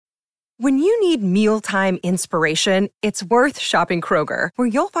When you need mealtime inspiration, it's worth shopping Kroger, where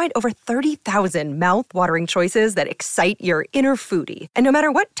you'll find over 30,000 mouth-watering choices that excite your inner foodie. And no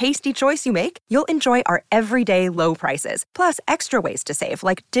matter what tasty choice you make, you'll enjoy our everyday low prices, plus extra ways to save,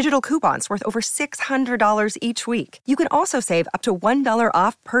 like digital coupons worth over $600 each week. You can also save up to $1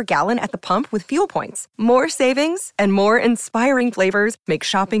 off per gallon at the pump with fuel points. More savings and more inspiring flavors make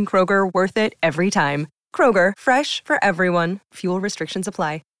shopping Kroger worth it every time. Kroger, fresh for everyone. Fuel restrictions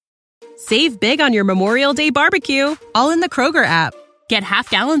apply. Save big on your Memorial Day barbecue, all in the Kroger app. Get half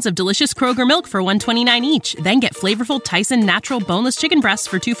gallons of delicious Kroger milk for $1.29 each. Then get flavorful Tyson natural boneless chicken breasts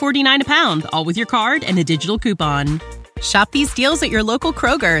for $2.49 a pound, all with your card and a digital coupon. Shop these deals at your local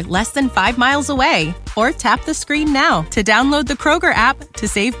Kroger, less than 5 miles away. Or tap the screen now to download the Kroger app to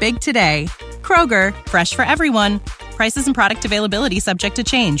save big today. Kroger, fresh for everyone. Prices and product availability subject to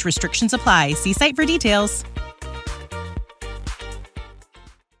change. Restrictions apply. See site for details.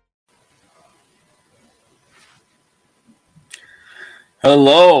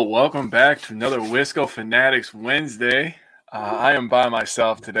 Hello, welcome back to another Wisco Fanatics Wednesday. I am by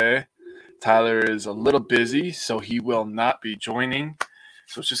myself today. Tyler is a little busy, so he will not be joining.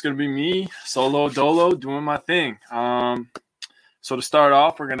 So it's just going to be me, solo dolo, doing my thing. So to start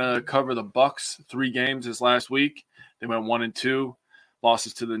off, we're going to cover the Bucks 3 games this last week. They went 1-2,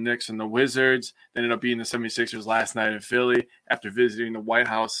 losses to the Knicks and the Wizards. They ended up beating the 76ers last night in Philly after visiting the White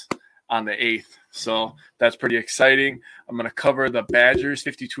House on the 8th. So that's pretty exciting. I'm going to cover the Badgers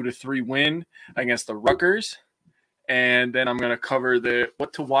 52-3 win against the Rutgers. And then I'm going to cover the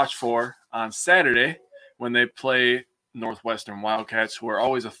what to watch for on Saturday when they play Northwestern Wildcats, who are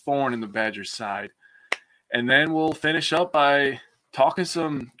always a thorn in the Badgers' side. And then we'll finish up by talking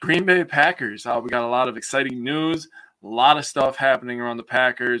some Green Bay Packers. We got a lot of exciting news. A lot of stuff happening around the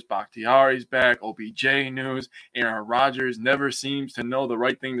Packers. Bakhtiari's back, OBJ news. Aaron Rodgers never seems to know the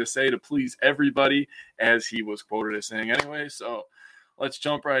right thing to say to please everybody, as he was quoted as saying anyway. So let's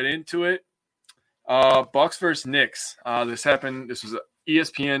jump right into it. Bucks versus Knicks. This happened. This was an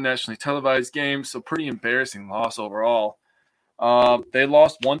ESPN nationally televised game, so pretty embarrassing loss overall. They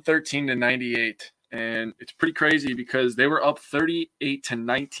lost 113-98, and it's pretty crazy because they were up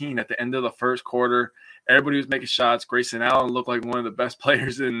 38-19 at the end of the first quarter. Everybody was making shots. Grayson Allen looked like one of the best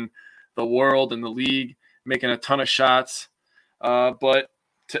players in the world, in the league, making a ton of shots. But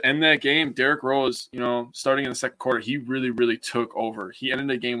to end that game, Derrick Rose, starting in the second quarter, he really, really took over. He ended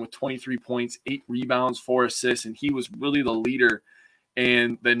the game with 23 points, 8 rebounds, 4 assists, and he was really the leader.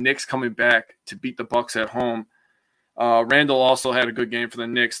 And the Knicks coming back to beat the Bucks at home. Randall also had a good game for the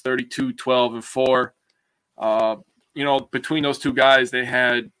Knicks, 32, 12, and 4. Between those two guys, they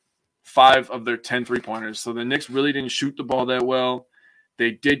had 5 of their 10 3-pointers. So the Knicks really didn't shoot the ball that well.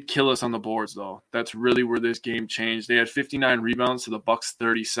 They did kill us on the boards, though. That's really where this game changed. They had 59 rebounds to the Bucks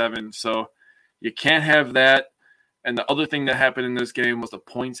 37. So you can't have that. And the other thing that happened in this game was the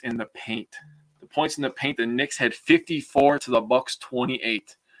points in the paint. The points in the paint, the Knicks had 54 to the Bucks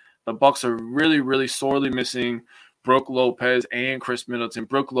 28. The Bucks are really, really sorely missing Brook Lopez and Chris Middleton.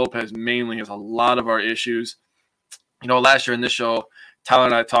 Brook Lopez mainly has a lot of our issues. Last year in this show, Tyler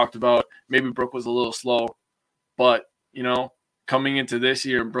and I talked about maybe Brook was a little slow, but, coming into this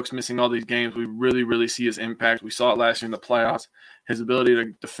year and Brook's missing all these games, we really, really see his impact. We saw it last year in the playoffs, his ability to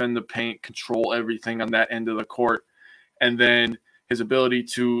defend the paint, control everything on that end of the court, and then his ability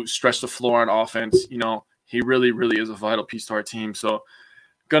to stretch the floor on offense. He really, really is a vital piece to our team. So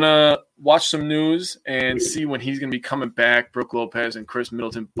gonna watch some news and see when he's going to be coming back. Brook Lopez and Chris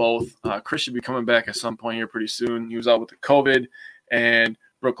Middleton both. Chris should be coming back at some point here pretty soon. He was out with the COVID, and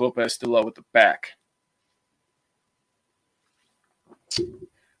Brook Lopez still out with the back.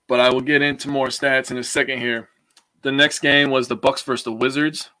 But I will get into more stats in a second here. The next game was the Bucks versus the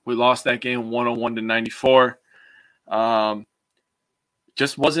Wizards. We lost that game 101-94.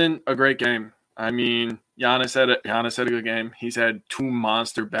 Just wasn't a great game. I mean, Giannis had a good game. He's had 2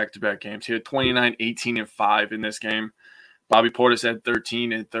 monster back-to-back games. He had 29, 18, and 5 in this game. Bobby Portis had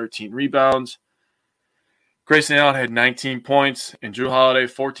 13 and 13 rebounds. Grayson Allen had 19 points, and Drew Holiday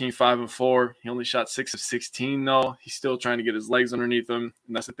 14, 5, and 4. He only shot 6 of 16, though. He's still trying to get his legs underneath him.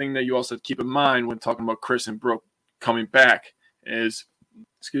 And that's the thing that you also have to keep in mind when talking about Chris and Brook coming back is,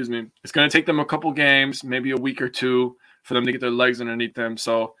 it's going to take them a couple games, maybe a week or 2, for them to get their legs underneath them.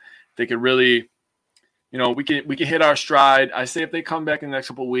 So they could really, we can hit our stride. I say if they come back in the next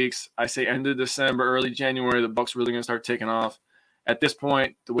couple of weeks, I say end of December, early January, the Bucks really going to start taking off. At this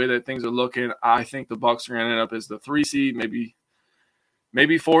point, the way that things are looking, I think the Bucks are going to end up as the 3 seed,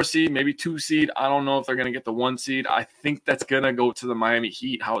 maybe 4 seed, maybe 2 seed. I don't know if they're going to get the 1 seed. I think that's going to go to the Miami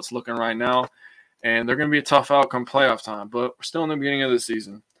Heat, how it's looking right now. And they're going to be a tough out come playoff time, but we're still in the beginning of the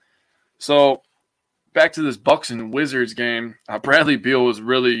season. So back to this Bucks and Wizards game. Bradley Beal was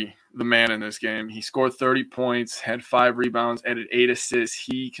really the man in this game. He scored 30 points, had 5 rebounds, added 8 assists.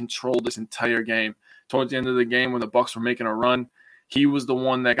 He controlled this entire game. Towards the end of the game, when the Bucks were making a run, he was the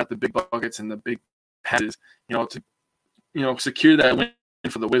one that got the big buckets and the big passes, to secure that win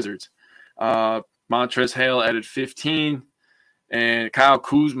for the Wizards. Montrezl Harrell added 15, and Kyle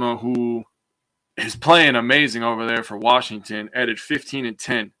Kuzma, who is playing amazing over there for Washington, added 15 and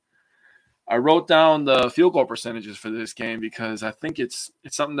 10. I wrote down the field goal percentages for this game because I think it's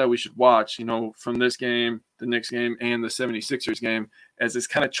something that we should watch, from this game, the Knicks game, and the 76ers game, as it's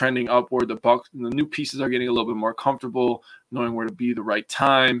kind of trending upward. The Bucks, the new pieces are getting a little bit more comfortable, knowing where to be the right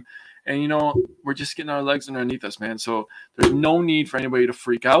time. And, we're just getting our legs underneath us, man. So there's no need for anybody to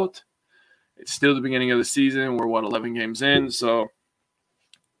freak out. It's still the beginning of the season. We're, 11 games in, so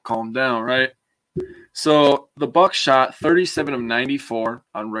calm down, right? So the Bucks shot 37 of 94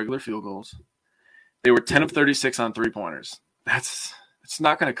 on regular field goals. They were 10 of 36 on three-pointers. It's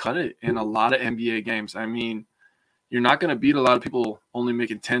not going to cut it in a lot of NBA games. I mean, you're not going to beat a lot of people only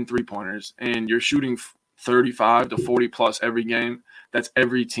making 10 three-pointers, and you're shooting 35 to 40 plus every game. That's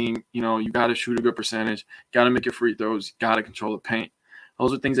every team. You got to shoot a good percentage, got to make your free throws, got to control the paint.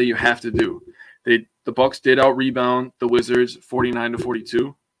 Those are things that you have to do. The Bucks did out-rebound the Wizards 49 to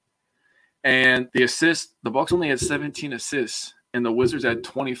 42. And the assists, the Bucks only had 17 assists, and the Wizards had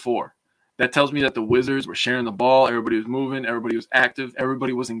 24. That tells me that the Wizards were sharing the ball. Everybody was moving. Everybody was active.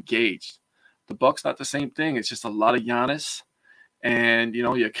 Everybody was engaged. The Bucks, not the same thing. It's just a lot of Giannis. And,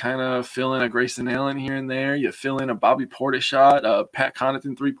 you kind of fill in a Grayson Allen here and there. You fill in a Bobby Portis shot, a Pat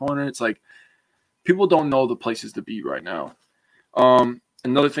Connaughton three-pointer. It's like people don't know the places to be right now.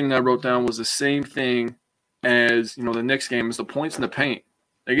 Another thing that I wrote down was the same thing as, the Knicks game is the points in the paint.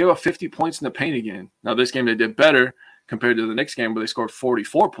 They gave up 50 points in the paint again. Now, this game they did better compared to the Knicks game where they scored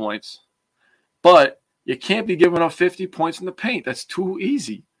 44 points. But you can't be giving up 50 points in the paint. That's too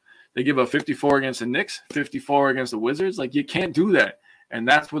easy. They give up 54 against the Knicks, 54 against the Wizards. Like, you can't do that. And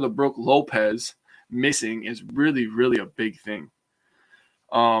that's where the Brook Lopez missing is really, really a big thing.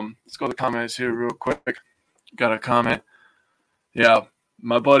 Let's go to the comments here real quick. Got a comment. Yeah,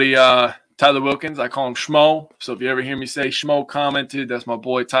 my buddy Tyler Wilkins, I call him Schmo. So if you ever hear me say Schmo commented, that's my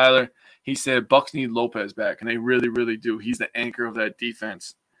boy Tyler. He said Bucks need Lopez back, and they really, really do. He's the anchor of that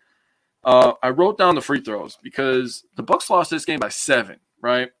defense. I wrote down the free throws because the Bucks lost this game by 7,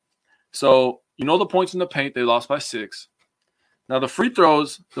 right? So the points in the paint, they lost by 6. Now the free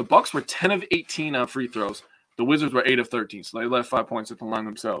throws, the Bucks were 10 of 18 on free throws. The Wizards were 8 of 13, so they left 5 points at the line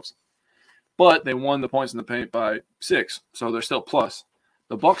themselves. But they won the points in the paint by 6, so they're still plus.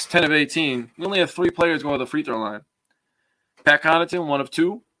 The Bucks 10 of 18. We only have 3 players going to the free throw line. Pat Connaughton 1 of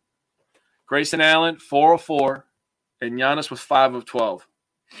 2. Grayson Allen 4 of 4, and Giannis was 5 of 12.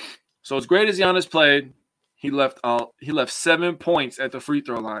 So as great as Giannis played, he left 7 points at the free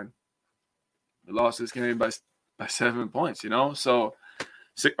throw line. They lost this game by 7 points, So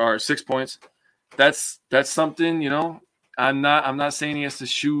 6 points. That's something, I'm not saying he has to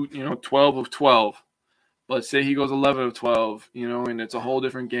shoot, 12 of 12. But say he goes 11 of 12, and it's a whole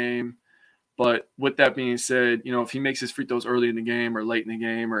different game. But with that being said, if he makes his free throws early in the game or late in the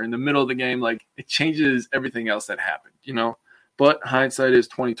game or in the middle of the game, like, it changes everything else that happened, But hindsight is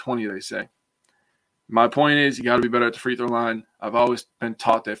 20/20, they say. My point is you got to be better at the free throw line. I've always been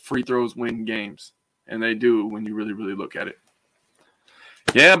taught that free throws win games, and they do when you really, really look at it.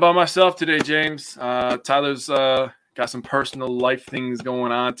 Yeah, by myself today, James. Tyler's got some personal life things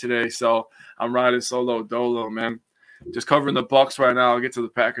going on today, so I'm riding solo dolo, man. Just covering the Bucks right now. I'll get to the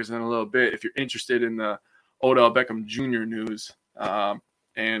Packers in a little bit. If you're interested in the Odell Beckham Jr. news,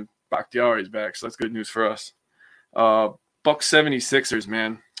 and Bakhtiari's back, so that's good news for us. Bucks 76ers,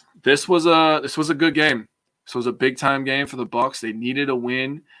 man. This was a good game. This was a big time game for the Bucks. They needed a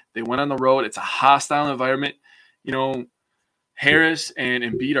win. They went on the road. It's a hostile environment. Harris and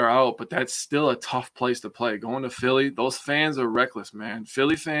Embiid are out, but that's still a tough place to play. Going to Philly, those fans are reckless, man.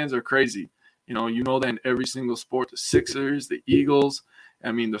 Philly fans are crazy. You know that in every single sport. The Sixers, the Eagles,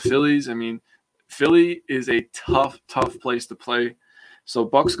 the Phillies. Philly is a tough place to play. So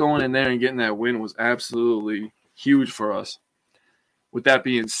Bucks going in there and getting that win was absolutely huge for us. With that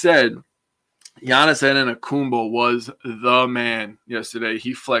being said, Giannis Antetokounmpo was the man yesterday.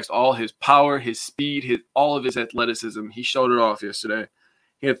 He flexed all his power, his speed, all of his athleticism. He showed it off yesterday.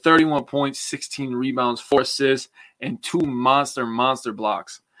 He had 31 points, 16 rebounds, 4 assists, and 2 monster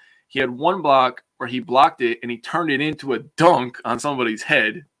blocks. He had one block where he blocked it and he turned it into a dunk on somebody's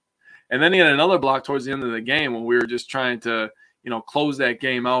head. And then he had another block towards the end of the game when we were just trying to, close that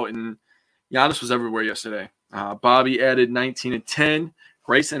game out. And Giannis was everywhere yesterday. Bobby added 19 and 10.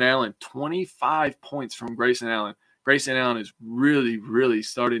 Grayson Allen, 25 points from Grayson Allen. Grayson Allen is really, really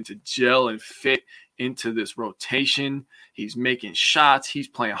starting to gel and fit into this rotation. He's making shots. He's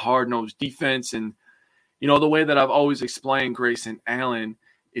playing hard-nosed defense. And, the way that I've always explained Grayson Allen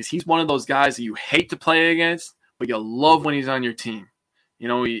is he's one of those guys that you hate to play against, but you love when he's on your team.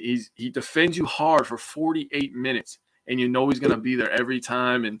 He defends you hard for 48 minutes, and he's going to be there every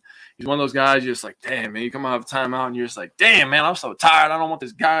time. And he's one of those guys you're just like, damn, man, you come out of a timeout, and you're just like, damn, man, I'm so tired. I don't want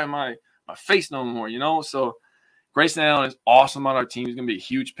this guy in my face no more, So Grayson Allen is awesome on our team. He's going to be a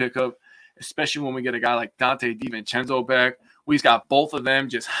huge pickup, especially when we get a guy like Dante DiVincenzo back. We've got both of them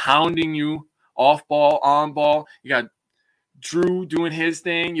just hounding you off ball, on ball. You got Drew doing his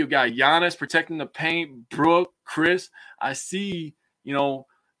thing. You got Giannis protecting the paint. Brooke, Chris. I see, the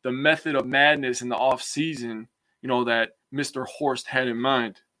method of madness in the offseason, that Mr. Horst had in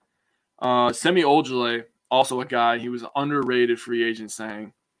mind. Semi Ojeleye, also a guy. He was an underrated free agent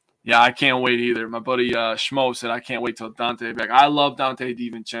signing. Yeah, I can't wait either. My buddy Schmo said, I can't wait till Dante back. I love Dante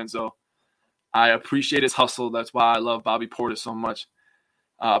DiVincenzo. I appreciate his hustle. That's why I love Bobby Portis so much.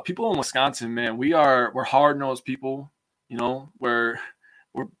 People in Wisconsin, man, we're hard-nosed people. We're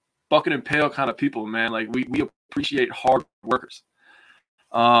bucket and pail kind of people, man. Like, we appreciate hard workers.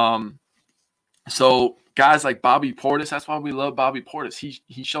 So guys like Bobby Portis, that's why we love Bobby Portis.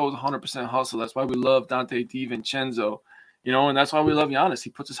 He shows 100% hustle. That's why we love Dante DiVincenzo. And that's why we love Giannis. He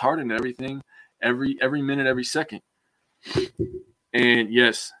puts his heart into everything, every minute, every second. And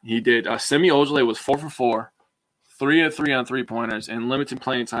yes, he did. Semi Ojeleye was 4 for 4, 3 of 3 on 3-pointers, and limited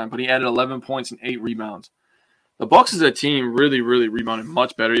playing time, but he added 11 points and 8 rebounds. The Bucks as a team really, really rebounded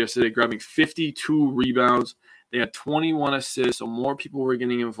much better yesterday, grabbing 52 rebounds. They had 21 assists, so more people were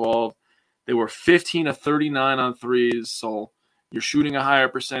getting involved. They were 15 of 39 on threes, so you're shooting a higher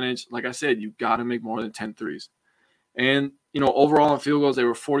percentage. Like I said, you got to make more than 10 threes. And, overall in field goals, they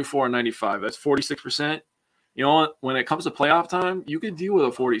were 44 and 95. That's 46%. When it comes to playoff time, you can deal with a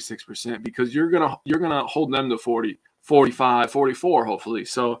 46% because you're gonna hold them to 40, 45, 44, hopefully.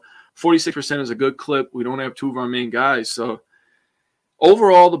 So 46% is a good clip. We don't have two of our main guys. So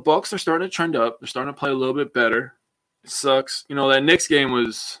overall, the Bucks are starting to trend up. They're starting to play a little bit better. It sucks. That Knicks game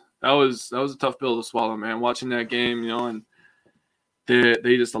was a tough pill to swallow, man. Watching that game, and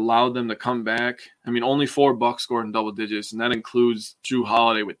they just allowed them to come back. I mean, only 4 Bucks scored in double digits, and that includes Drew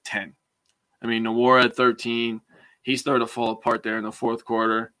Holiday with 10. I mean, Nwora at 13. He started to fall apart there in the fourth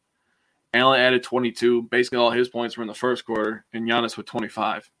quarter. Allen added 22. Basically, all his points were in the first quarter, and Giannis with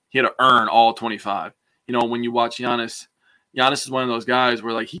 25. He had to earn all 25. When you watch Giannis is one of those guys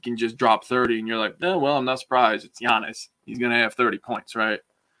where, like, he can just drop 30, and you're like, oh, well, I'm not surprised. It's Giannis. He's going to have 30 points, right?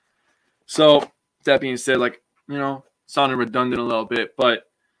 So, that being said, sounding redundant a little bit, but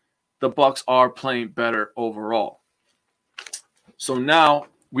the Bucks are playing better overall. So now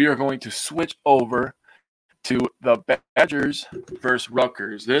we are going to switch over to the Badgers versus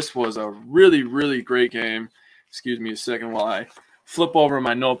Rutgers. This was a really, really great game. Excuse me a second while I flip over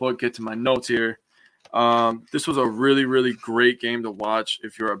my notebook, get to my notes here. This was a really, really great game to watch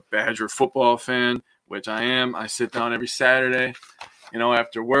if you're a Badger football fan, which I am. I sit down every Saturday,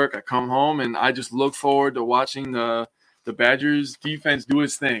 after work. I come home, and I just look forward to watching the Badgers defense do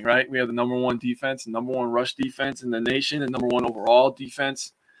its thing, right? We have the number 1 defense, the number 1 rush defense in the nation, and number 1 overall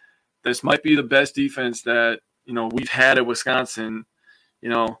defense. This might be the best defense that, we've had at Wisconsin,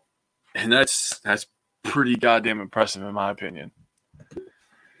 and that's pretty goddamn impressive in my opinion.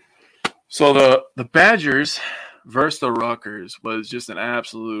 So the Badgers versus the Rutgers was just an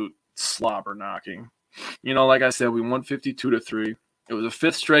absolute slobber knocking. Like I said, we won 52-3. It was a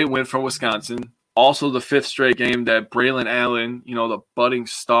 5th straight win for Wisconsin. Also the 5th straight game that Braylon Allen, the budding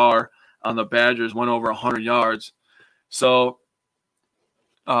star on the Badgers, went over 100 yards. So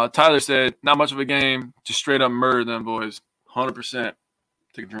Tyler said, not much of a game, just straight up murder them boys, 100%.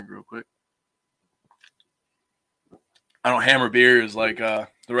 Take a drink real quick. I don't hammer beers like the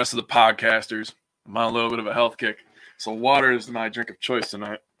rest of the podcasters. I'm on a little bit of a health kick. So water is my drink of choice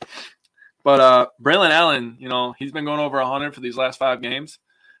tonight. But Braylon Allen, he's been going over 100 for these last 5 games.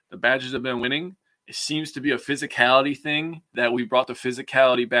 The Badgers have been winning. It seems to be a physicality thing that we brought the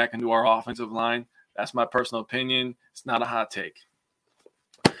physicality back into our offensive line. That's my personal opinion. It's not a hot take.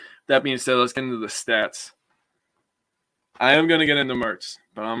 That being said, let's get into the stats. I am going to get into Mertz,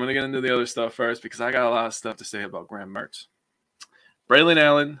 but I'm going to get into the other stuff first because I got a lot of stuff to say about Graham Mertz. Braylon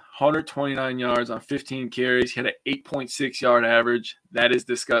Allen, 129 yards on 15 carries. He had an 8.6-yard average. That is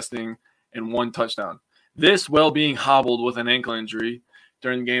disgusting. And 1 touchdown. This while being hobbled with an ankle injury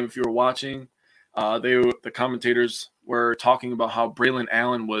during the game. If you were watching, the commentators were talking about how Braylon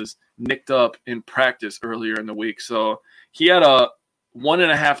Allen was nicked up in practice earlier in the week. So he had a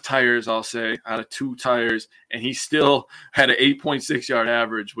 1.5 tires, I'll say, out of 2 tires, and he still had an 8.6 yard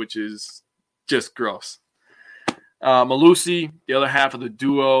average, which is just gross. Malusi, the other half of the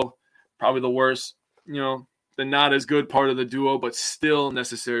duo, probably the worst, the not as good part of the duo, but still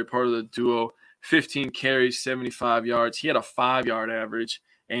necessary part of the duo. 15 carries, 75 yards. He had a 5-yard average,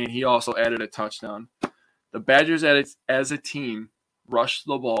 and he also added a touchdown. The Badgers as a team rushed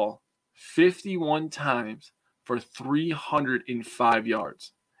the ball 51 times for 305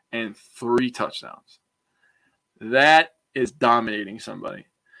 yards and 3 touchdowns. That is dominating somebody.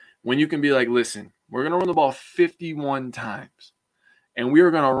 When you can be like, listen, we're going to run the ball 51 times, and we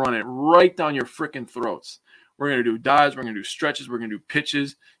are going to run it right down your freaking throats. We're going to do dives. We're going to do stretches. We're going to do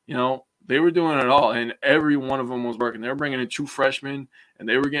pitches. They were doing it all, and every one of them was working. They were bringing in 2 freshmen, and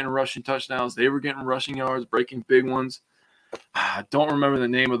they were getting rushing touchdowns. They were getting rushing yards, breaking big ones. I don't remember the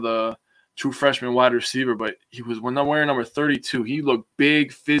name of the true freshman wide receiver, but he was wearing number 32. He looked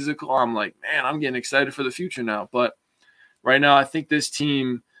big, physical. I'm like, man, I'm getting excited for the future now. But right now, I think this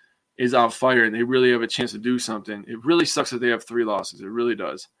team is on fire, and they really have a chance to do something. It really sucks that they have 3 losses. It really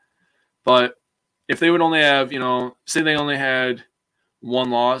does. But if they would only have, say they only had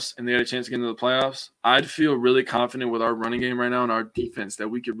 1 loss and they had a chance to get into the playoffs, I'd feel really confident with our running game right now and our defense that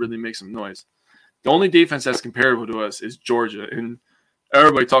we could really make some noise. The only defense that's comparable to us is Georgia, and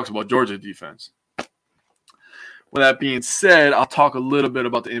everybody talks about Georgia defense. With that being said, I'll talk a little bit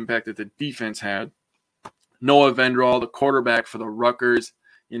about the impact that the defense had. Noah Vendral, the quarterback for the Rutgers,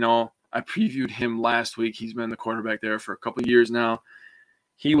 I previewed him last week. He's been the quarterback there for a couple years now.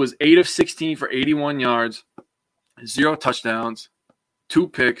 He was 8 of 16 for 81 yards, 0 touchdowns, 2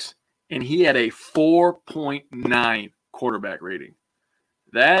 picks, and he had a 4.9 quarterback rating.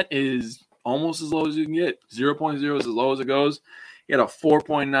 That is almost as low as you can get. 0.0 is as low as it goes. He had a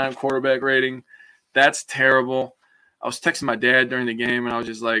 4.9 quarterback rating. That's terrible. I was texting my dad during the game, and I was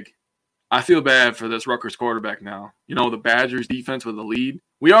just like, I feel bad for this Rutgers quarterback now. The Badgers defense with the lead.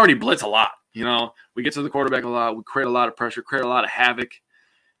 We already blitz a lot. We get to the quarterback a lot. We create a lot of pressure, create a lot of havoc.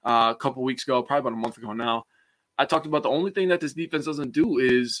 A couple weeks ago, probably about a month ago now, I talked about the only thing that this defense doesn't do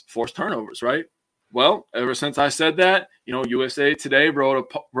is force turnovers, right? Well, ever since I said that, USA Today wrote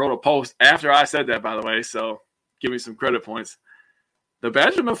a post after I said that, by the way, so give me some credit points. The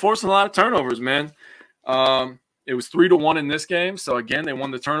Badgers have been forcing a lot of turnovers, man. It was 3-1 in this game, so again, they won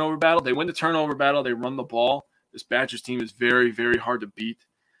the turnover battle. They win the turnover battle. They run the ball. This Badgers team is very, very hard to beat.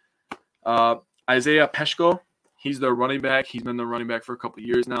 Isaiah Peshko, he's their running back. He's been the running back for a couple of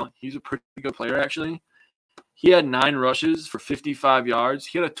years now. He's a pretty good player, actually. He had 9 rushes for 55 yards.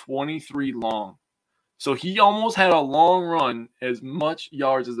 He had a 23 long. So he almost had a long run as much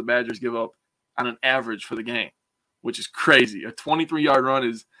yards as the Badgers give up on an average for the game, which is crazy. A 23-yard run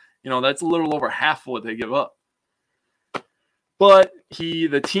is, that's a little over half of what they give up. But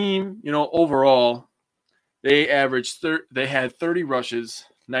the team, overall, they had 30 rushes,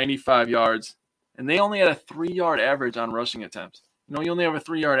 95 yards, and they only had a 3-yard average on rushing attempts. You only have a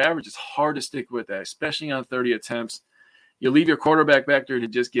 3-yard average. It's hard to stick with that, especially on 30 attempts. You leave your quarterback back there to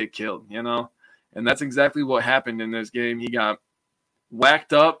just get killed, And that's exactly what happened in this game. He got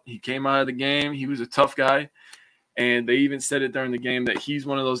whacked up. He came out of the game. He was a tough guy. And they even said it during the game that he's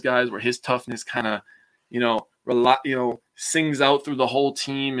one of those guys where his toughness kind of, sings out through the whole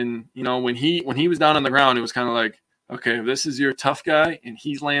team. And, when he was down on the ground, it was kind of like, okay, if this is your tough guy and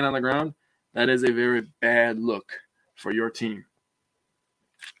he's laying on the ground, that is a very bad look for your team.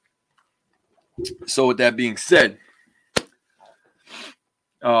 So with that being said,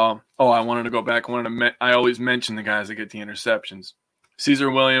 I wanted to go back. I always mention the guys that get the interceptions. Caesar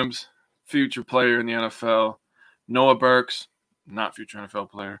Williams, future player in the NFL. Noah Burks, not future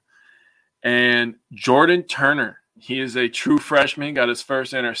NFL player. And Jordan Turner. He is a true freshman, got his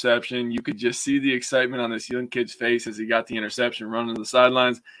first interception. You could just see the excitement on this young kid's face as he got the interception running to the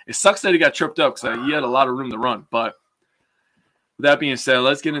sidelines. It sucks that he got tripped up because he had a lot of room to run. But with that being said,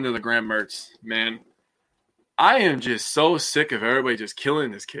 let's get into the Graham Mertz, man. I am just so sick of everybody just killing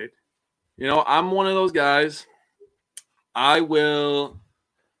this kid. I'm one of those guys. I will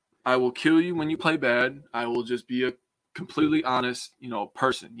kill you when you play bad. I will just be a completely honest,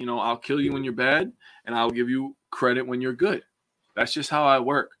 person. I'll kill you when you're bad, and I'll give you credit when you're good. That's just how I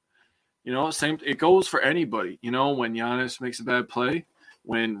work. It goes for anybody. When Giannis makes a bad play,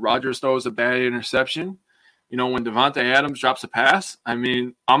 when Rodgers throws a bad interception, when Devontae Adams drops a pass, I'm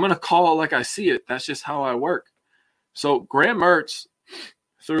going to call it like I see it. That's just how I work. So Graham Mertz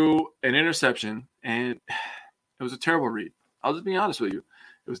threw an interception, and it was a terrible read. I'll just be honest with you.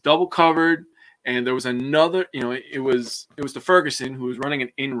 It was double covered, and there was another, it was the Ferguson who was running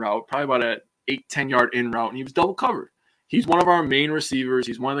an in route, probably about an 8-10 yard in route, and he was double covered. He's one of our main receivers.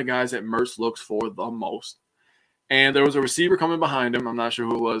 He's one of the guys that Mertz looks for the most. And there was a receiver coming behind him. I'm not sure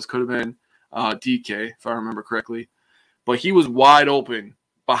who it was. Could have been DK, if I remember correctly. But he was wide open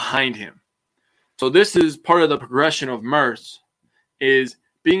behind him. So this is part of the progression of Mertz, is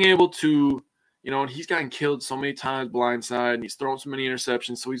being able to, and he's gotten killed so many times blindside, and he's thrown so many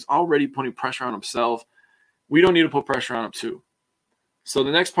interceptions, so he's already putting pressure on himself. We don't need to put pressure on him too. So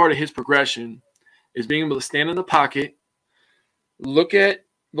the next part of his progression is being able to stand in the pocket, look at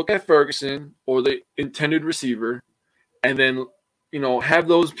Ferguson or the intended receiver, and then, have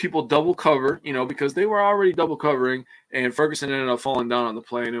those people double cover, because they were already double covering, and Ferguson ended up falling down on the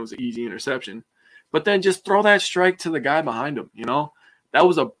play, and it was an easy interception. But then just throw that strike to the guy behind him, That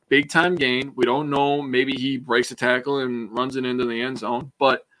was a big-time gain. We don't know. Maybe he breaks a tackle and runs it into the end zone,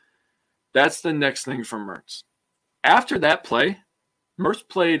 but that's the next thing for Mertz. After that play, Mertz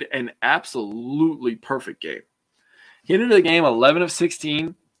played an absolutely perfect game. He ended the game 11 of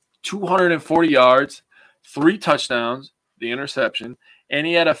 16, 240 yards, 3 touchdowns, the interception, and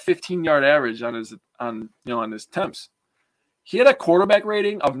he had a 15-yard average on his attempts. He had a quarterback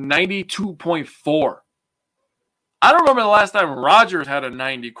rating of 92.4. I don't remember the last time Rodgers had a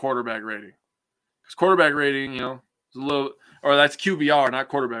 90 quarterback rating. Because quarterback rating, is a little, or that's QBR, not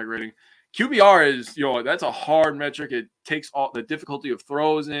quarterback rating. QBR is, that's a hard metric. It takes all the difficulty of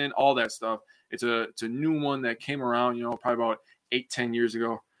throws in, all that stuff. It's a new one that came around, probably about 8-10 years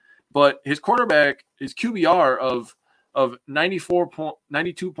ago. But his QBR of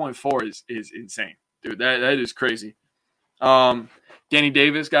 92.4 is insane. Dude, that is crazy. Danny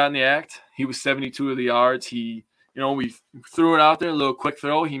Davis got in the act. He was 72 of the yards. We threw it out there, a little quick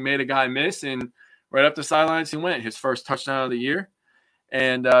throw. He made a guy miss, and right up the sidelines he went. His first touchdown of the year.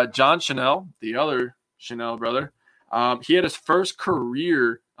 And John Chanel, the other Chanel brother, he had his first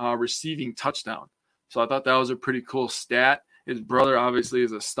career receiving touchdown. So I thought that was a pretty cool stat. His brother obviously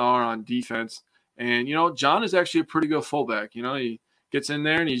is a star on defense. And, John is actually a pretty good fullback. He gets in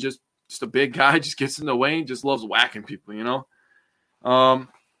there and he's just a big guy, just gets in the way and just loves whacking people,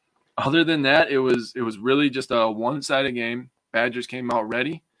 Other than that, it was really just a one-sided game. Badgers came out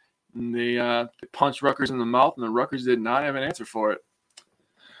ready. And they punched Rutgers in the mouth, and the Rutgers did not have an answer for it.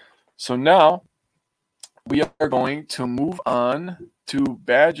 So now we are going to move on to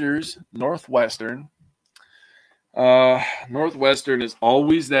Badgers Northwestern. Northwestern is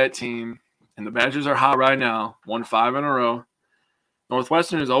always that team, and the Badgers are hot right now, won 5 in a row.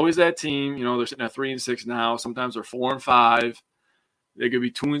 Northwestern is always that team. They're sitting at 3-6 now. Sometimes they're 4-5. They could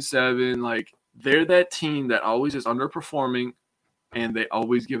be 2-7. Like, they're that team that always is underperforming, and they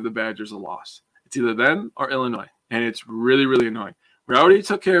always give the Badgers a loss. It's either them or Illinois, and it's really, really annoying. We already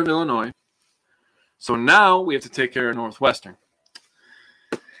took care of Illinois, so now we have to take care of Northwestern.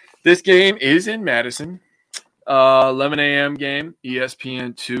 This game is in Madison, 11 a.m. game,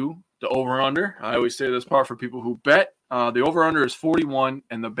 ESPN2, the over-under. I always say this part for people who bet. The over-under is 41,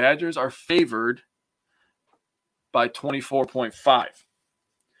 and the Badgers are favored by 24.5.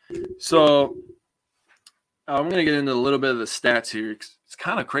 So I'm going to get into a little bit of the stats here. It's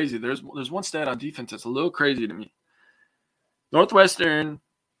kind of crazy. There's one stat on defense that's a little crazy to me. Northwestern,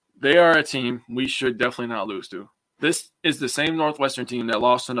 they are a team we should definitely not lose to. This is the same Northwestern team that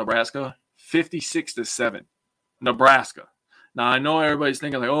lost to Nebraska 56-7. Nebraska. Now, I know everybody's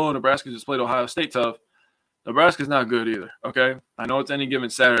thinking like, oh, Nebraska just played Ohio State tough. Nebraska's not good either, okay? I know it's any given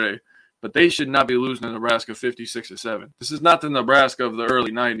Saturday, but they should not be losing to Nebraska 56-7. This is not the Nebraska of the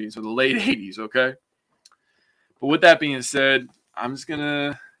early 90s or the late 80s, okay? But with that being said, I'm just going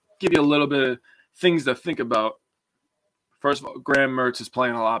to give you a little bit of things to think about. First of all, Graham Mertz is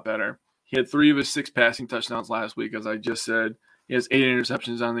playing a lot better. He had 3 of his 6 passing touchdowns last week, as I just said. He has 8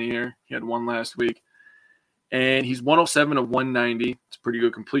 interceptions on the year. He had 1 last week. And he's 107 of 190. It's a pretty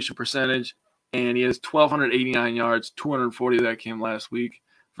good completion percentage. And he has 1,289 yards, 240 of that came last week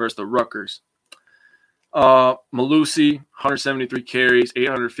versus the Rutgers. Malusi, 173 carries,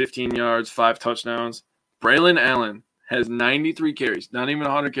 815 yards, 5 touchdowns. Braylon Allen has 93 carries, not even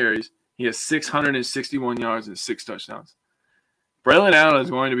 100 carries. He has 661 yards and 6 touchdowns. Braylon Allen is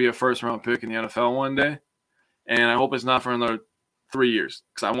going to be a first-round pick in the NFL one day, and I hope it's not for another 3 years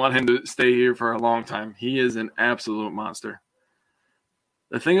because I want him to stay here for a long time. He is an absolute monster.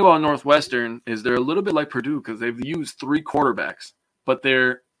 The thing about Northwestern is they're a little bit like Purdue because they've used 3 quarterbacks, but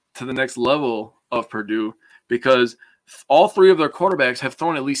they're to the next level of Purdue because all 3 of their quarterbacks have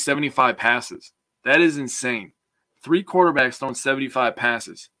thrown at least 75 passes. That is insane. 3 quarterbacks thrown 75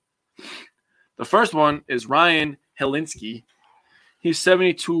 passes. The first one is Ryan Helinski. He's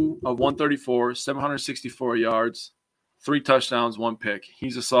 72 of 134, 764 yards, 3 touchdowns, 1 pick.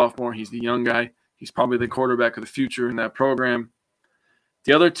 He's a sophomore. He's the young guy. He's probably the quarterback of the future in that program.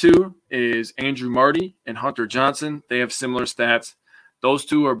 The other two is Andrew Marty and Hunter Johnson. They have similar stats. Those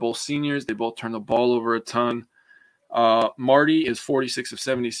two are both seniors. They both turn the ball over a ton. Marty is 46 of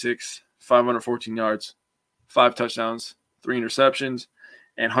 76, 514 yards, 5 touchdowns, 3 interceptions.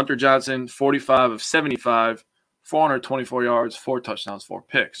 And Hunter Johnson, 45 of 75, 424 yards, 4 touchdowns, 4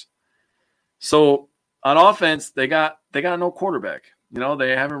 picks. So on offense, they got no quarterback.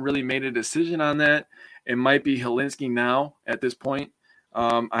 They haven't really made a decision on that. It might be Helinski now at this point.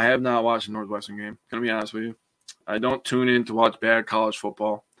 I have not watched a Northwestern game. Going to be honest with you. I don't tune in to watch bad college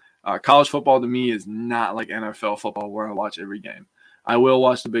football. College football to me is not like NFL football where I watch every game. I will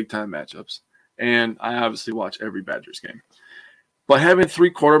watch the big-time matchups, and I obviously watch every Badgers game. But having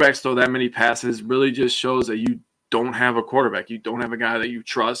 3 quarterbacks throw that many passes really just shows that you don't have a quarterback. You don't have a guy that you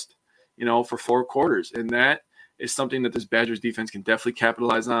trust, for 4 quarters. And that is something that this Badgers defense can definitely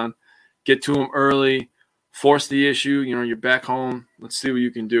capitalize on. Get to them early, force the issue. You're back home. Let's see what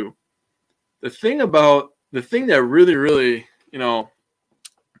you can do. The thing that really, really,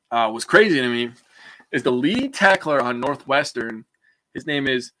 was crazy to me is the leading tackler on Northwestern. His name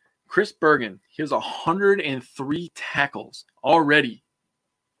is Chris Bergen. He has 103 tackles already.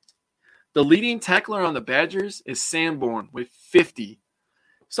 The leading tackler on the Badgers is Sanborn with 50.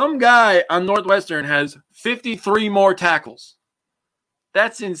 Some guy on Northwestern has 53 more tackles.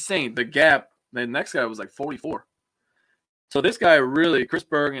 That's insane. The next guy was like 44. So this guy really, Chris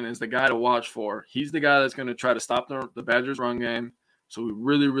Bergen, is the guy to watch for. He's the guy that's going to try to stop the Badgers' run game. So we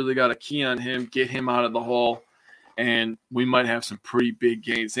really, really got a key on him, get him out of the hole, and we might have some pretty big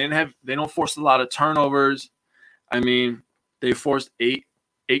gains. They don't force a lot of turnovers. I mean, they forced eight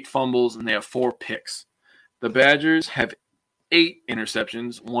fumbles, and they have 4 picks. The Badgers have 8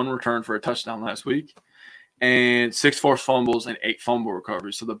 interceptions, 1 return for a touchdown last week, and 6 forced fumbles and 8 fumble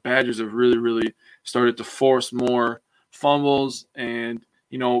recoveries. So the Badgers have really, really started to force more fumbles and,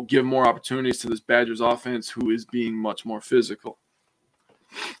 give more opportunities to this Badgers offense, who is being much more physical.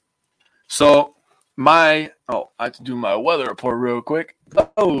 So I have to do my weather report real quick.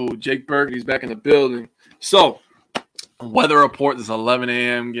 Oh, Jake Burgundy's back in the building. So weather report, this is 11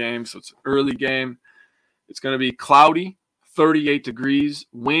 a.m. game, so it's an early game. It's going to be cloudy, 38 degrees,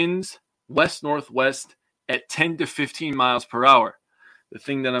 winds west-northwest at 10 to 15 miles per hour. The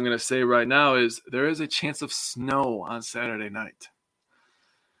thing that I'm going to say right now is there is a chance of snow on Saturday night.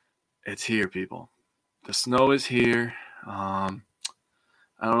 It's here, people. The snow is here. I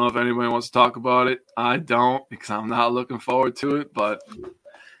don't know if anybody wants to talk about it. I don't, because I'm not looking forward to it, but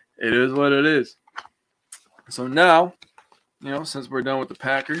it is what it is. So now, since we're done with the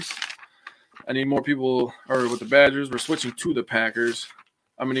Packers, I need more people, or with the Badgers, we're switching to the Packers.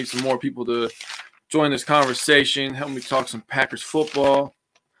 I'm going to need some more people to join this conversation, help me talk some Packers football.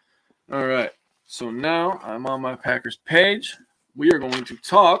 All right, so now I'm on my Packers page. We are going to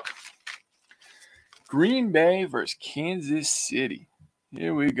talk Green Bay versus Kansas City.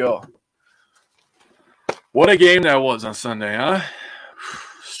 Here we go. What a game that was on Sunday, huh?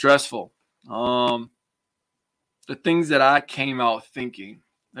 Stressful. The things that I came out thinking.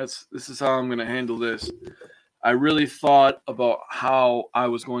 This is how I'm going to handle this. I really thought about how I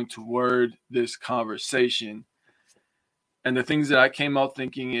was going to word this conversation. And the things that I came out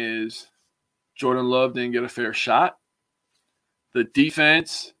thinking is Jordan Love didn't get a fair shot. The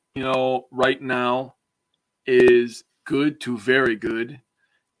defense, right now is good to very good.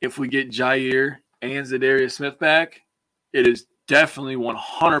 If we get Jair and Zadarius Smith back, it is definitely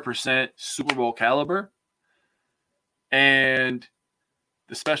 100% Super Bowl caliber. And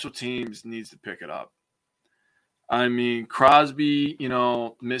the special teams needs to pick it up. I mean, Crosby,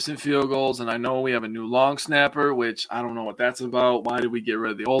 missing field goals, and I know we have a new long snapper, which I don't know what that's about. Why did we get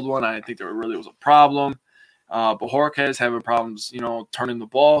rid of the old one? I didn't think there really was a problem. But Bajorquez having problems, turning the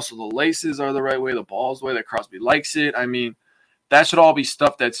ball so the laces are the right way, the ball's the way that Crosby likes it. I mean, that should all be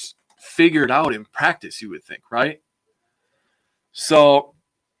stuff that's figured out in practice, you would think, right? So,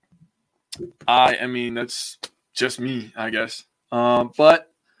 I mean, that's just me, I guess. But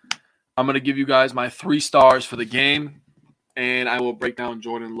I'm going to give you guys my 3 stars for the game, and I will break down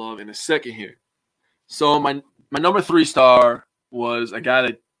Jordan Love in a second here. So my number 3 star was a guy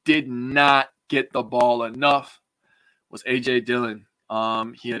that did not get the ball enough, was A.J. Dillon.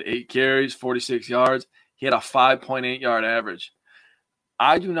 He had 8 carries, 46 yards. He had a 5.8 yard average.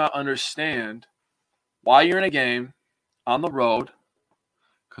 I do not understand why you're in a game on the road,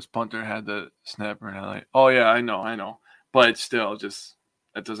 because punter had the snapper in LA. Oh, yeah, I know. But still, just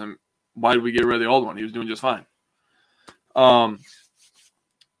that doesn't – why did we get rid of the old one? He was doing just fine.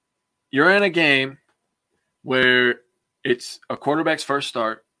 You're in a game where it's a quarterback's first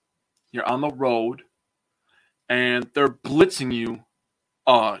start. You're on the road, and they're blitzing you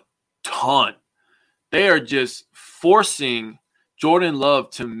a ton. They are just forcing Jordan Love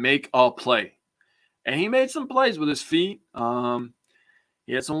to make a play. And he made some plays with his feet.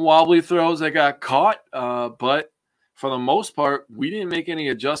 He had some wobbly throws that got caught, but for the most part, we didn't make any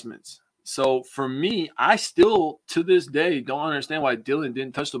adjustments. So for me, I still, to this day, don't understand why Dillon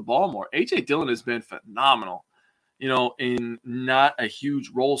didn't touch the ball more. A.J. Dillon has been phenomenal, in not a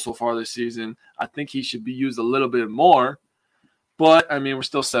huge role so far this season. I think he should be used a little bit more. But, we're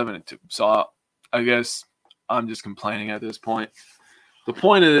still 7-2. So I guess I'm just complaining at this point. The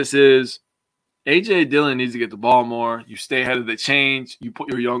point of this is A.J. Dillon needs to get the ball more. You stay ahead of the change. You put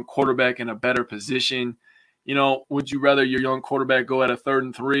your young quarterback in a better position. Would you rather your young quarterback go at a 3rd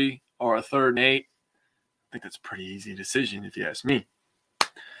and 3 or a 3rd and 8? I think that's a pretty easy decision if you ask me.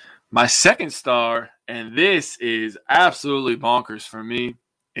 My second star, and this is absolutely bonkers for me,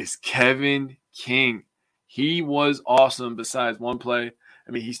 is Kevin King. He was awesome besides one play.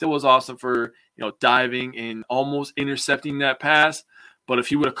 He still was awesome for, diving and almost intercepting that pass. But if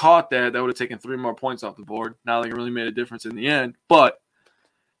he would have caught that, that would have taken 3 more points off the board. Not like it really made a difference in the end. But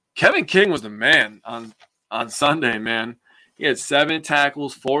Kevin King was the man on Sunday, man. He had 7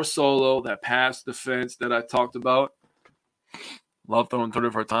 tackles, 4 solo, that pass defense that I talked about. Love throwing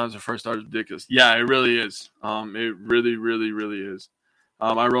 34 times. The first start is ridiculous. Yeah, it really is. It really, really, really is.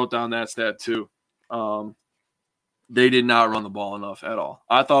 I wrote down that stat too. They did not run the ball enough at all.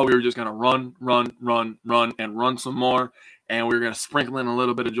 I thought we were just going to run, and run some more, and we were going to sprinkle in a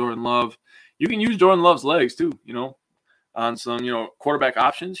little bit of Jordan Love. You can use Jordan Love's legs too, on some, quarterback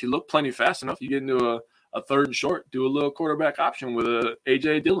options. He looked plenty fast enough. You get into a 3rd and short, do a little quarterback option with a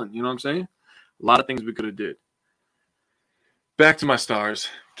A.J. Dillon. You know what I'm saying? A lot of things we could have did. Back to my stars.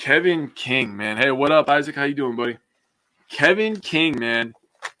 Kevin King, man. Hey, what up, Isaac? How you doing, buddy? Kevin King, man.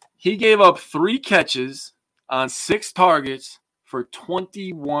 He gave up 3 catches on 6 targets for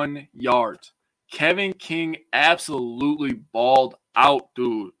 21 yards. Kevin King absolutely balled out,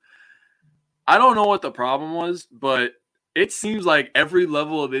 dude. I don't know what the problem was, but it seems like every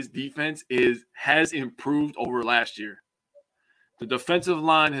level of this defense has improved over last year. The defensive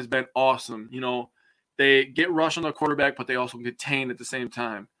line has been awesome. They get rush on the quarterback, but they also contain at the same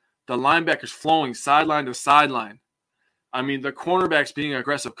time. The linebackers flowing sideline to sideline. The cornerbacks being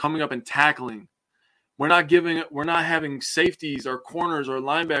aggressive, coming up and tackling. We're not having safeties or corners or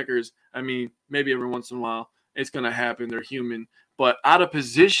linebackers. Maybe every once in a while it's going to happen. They're human. But out of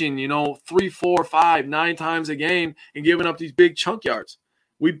position, 3, 4, 5, 9 times a game and giving up these big chunk yards.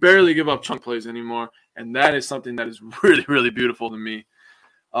 We barely give up chunk plays anymore, and that is something that is really, really beautiful to me.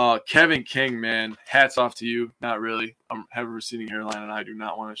 Kevin King, man, hats off to you. Not really. I have a receding hairline, and I do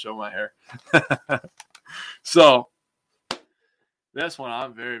not want to show my hair. So that's one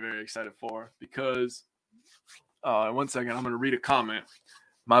I'm very, very excited for because in 1 second, I'm going to read a comment.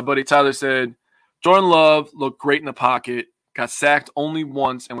 My buddy Tyler said, Jordan Love looked great in the pocket, got sacked only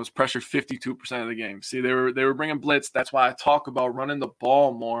once, and was pressured 52% of the game. See, they were bringing blitz. That's why I talk about running the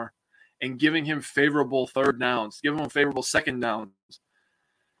ball more and giving him favorable 3rd downs, giving him favorable 2nd downs.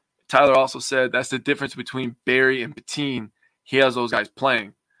 Tyler also said that's the difference between Barry and Patine. He has those guys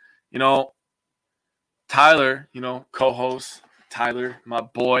playing. Tyler, co-host, Tyler, my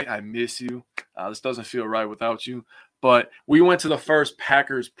boy, I miss you. This doesn't feel right without you. But we went to the first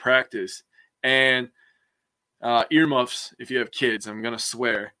Packers practice, and earmuffs, if you have kids, I'm going to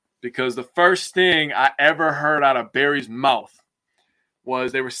swear, because the first thing I ever heard out of Barry's mouth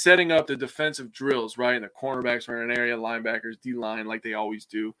was they were setting up the defensive drills, right? And the cornerbacks were in an area, linebackers, D-line, like they always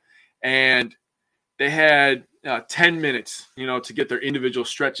do. And they had 10 minutes, to get their individual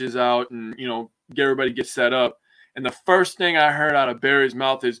stretches out and, get everybody get set up. And the first thing I heard out of Barry's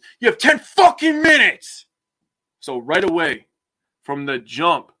mouth is, you have 10 fucking minutes. So right away from the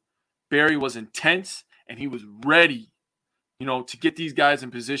jump, Barry was intense and he was ready, to get these guys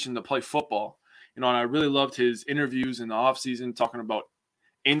in position to play football. And I really loved his interviews in the offseason talking about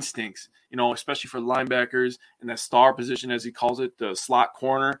instincts, especially for linebackers in that star position, as he calls it, the slot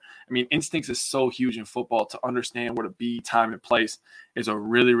corner. Instincts is so huge in football. To understand where to be, time, and place is a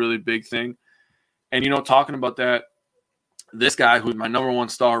really, really big thing. And, talking about that, this guy, who's my number 1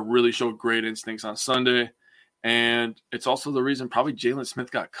 star, really showed great instincts on Sunday. And it's also the reason probably Jalen Smith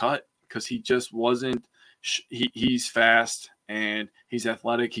got cut, because he just wasn't he's fast and he's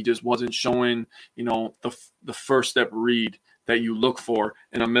athletic. He just wasn't showing, the first step read that you look for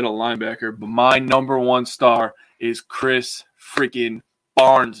in a middle linebacker. But my number 1 star is Chris freaking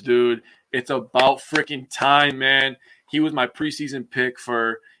Barnes, dude. It's about freaking time, man. He was my preseason pick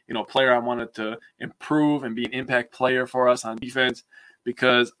for, player I wanted to improve and be an impact player for us on defense.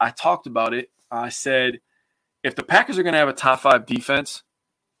 because I talked about it. I said, if the Packers are going to have a top 5 defense,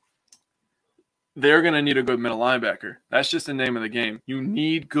 they're going to need a good middle linebacker. That's just the name of the game. You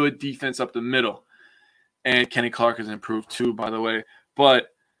need good defense up the middle. And Kenny Clark has improved too, by the way. But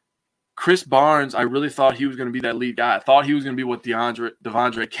Chris Barnes, I really thought he was going to be that lead guy. I thought he was going to be what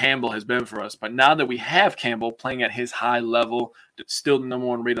Devondre Campbell has been for us. But now that we have Campbell playing at his high level, still the number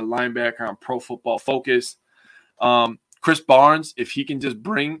 1 rated linebacker on Pro Football Focus, Chris Barnes, if he can just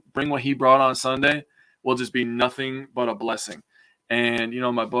bring what he brought on Sunday, will just be nothing but a blessing. And,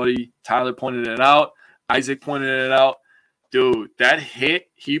 my buddy Tyler pointed it out. Isaac pointed it out. Dude, that hit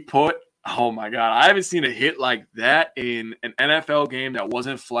he put, oh, my God. I haven't seen a hit like that in an NFL game that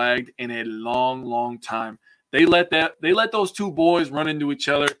wasn't flagged in a long, long time. They let those two boys run into each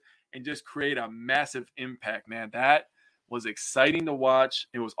other and just create a massive impact, man. That was exciting to watch.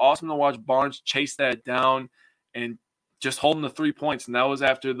 It was awesome to watch Barnes chase that down and just holding the 3 points. And that was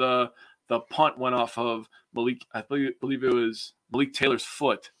after the punt went off of Malik. I believe it was Malik Taylor's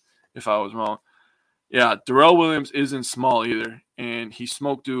foot, if I was wrong. Yeah, Darrell Williams isn't small either, and he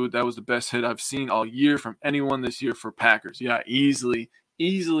smoked dude. That was the best hit I've seen all year from anyone this year for Packers. Yeah, easily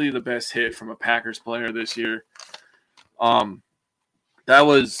the best hit from a Packers player this year. That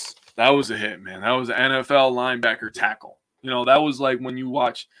was a hit, man. That was an NFL linebacker tackle. That was like when you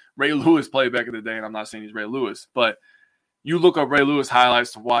watch Ray Lewis play back in the day, and I'm not saying he's Ray Lewis, but you look up Ray Lewis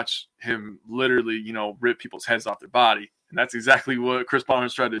highlights to watch him literally, rip people's heads off their body. And that's exactly what Chris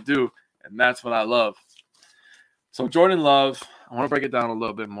Barnes tried to do. And that's what I love. So Jordan Love, I want to break it down a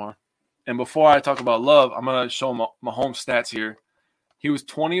little bit more. And before I talk about Love, I'm going to show Mahomes' stats here. He was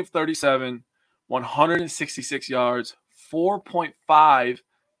 20 of 37, 166 yards, 4.5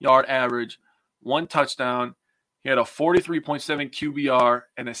 yard average, 1 touchdown. He had a 43.7 QBR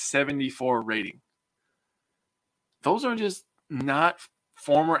and a 74 rating. Those are just not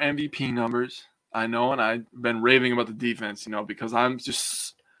former MVP numbers. I know, and I've been raving about the defense, because I'm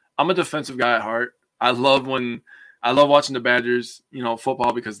a defensive guy at heart. I love watching the Badgers,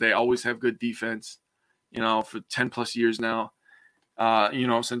 football, because they always have good defense, for 10 plus years now,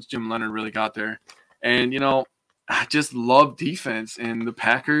 since Jim Leonard really got there. And, I just love defense. And the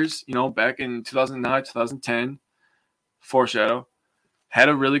Packers, back in 2009, 2010, foreshadow, had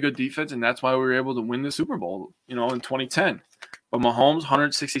a really good defense, and that's why we were able to win the Super Bowl, in 2010. But Mahomes,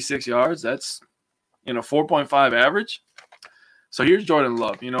 166 yards, that's 4.5 average. So here's Jordan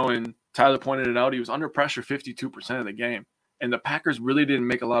Love, and Tyler pointed it out. He was under pressure 52% of the game. And the Packers really didn't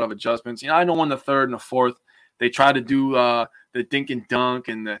make a lot of adjustments. I know in the third and the fourth, they try to do the dink and dunk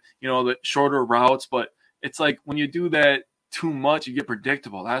and the shorter routes. But it's like when you do that too much, you get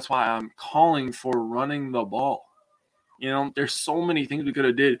predictable. That's why I'm calling for running the ball. There's so many things we could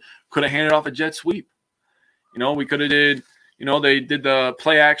have did. Could have handed off a jet sweep. We could have did, they did the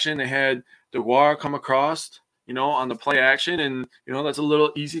play action. They had DeGuara come across, on the play action. And, that's a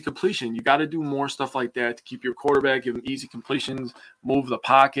little easy completion. You got to do more stuff like that to keep your quarterback, give him easy completions, move the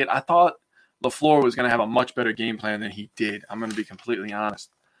pocket. I thought LaFleur was going to have a much better game plan than he did. I'm going to be completely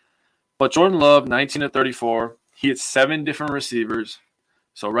honest. But Jordan Love, 19 of 34. He had 7 different receivers.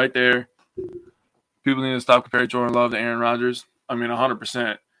 So right there, people need to stop comparing Jordan Love to Aaron Rodgers.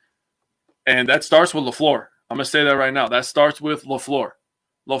 100%. And that starts with LaFleur. I'm going to say that right now. That starts with LaFleur.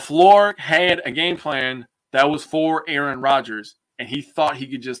 LaFleur had a game plan that was for Aaron Rodgers, and he thought he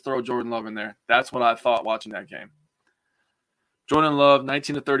could just throw Jordan Love in there. That's what I thought watching that game. Jordan Love,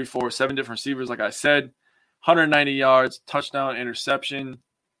 19 to 34, 7 different receivers, like I said, 190 yards, touchdown, interception.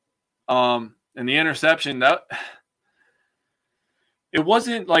 And the interception, it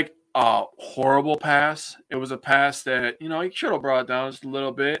wasn't like a horrible pass. It was a pass that, he should have brought it down just a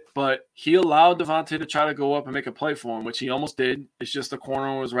little bit, but he allowed Devontae to try to go up and make a play for him, which he almost did. It's just the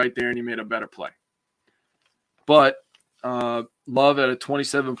corner was right there, and he made a better play. But Love at a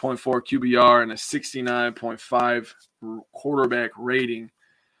 27.4 QBR and a 69.5 quarterback rating.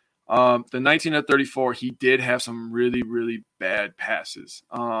 The 19 at 34, he did have some really, really bad passes.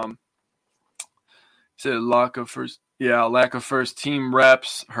 Said lack of first team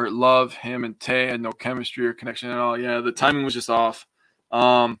reps hurt Love. Him and Tay had no chemistry or connection at all. Yeah, the timing was just off.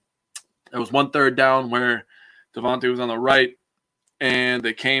 There was 1 third down where Devontae was on the right, and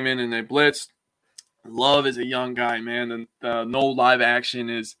they came in and they blitzed. Love is a young guy, man, and no live action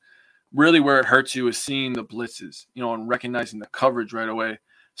is really where it hurts you, is seeing the blitzes, and recognizing the coverage right away.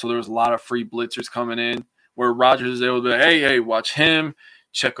 So there was a lot of free blitzers coming in where Rodgers is able to, hey, watch him,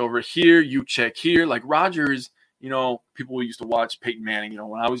 check over here, you check here. Like Rodgers, people used to watch Peyton Manning.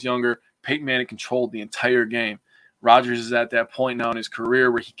 When I was younger, Peyton Manning controlled the entire game. Rodgers is at that point now in his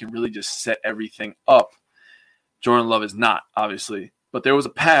career where he can really just set everything up. Jordan Love is not, obviously. But there was a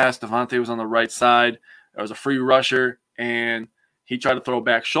pass. Devontae was on the right side. There was a free rusher, and he tried to throw a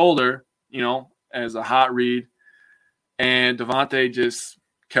back shoulder, as a hot read. And Devontae just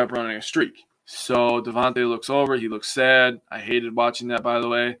kept running a streak. So Devontae looks over. He looks sad. I hated watching that, by the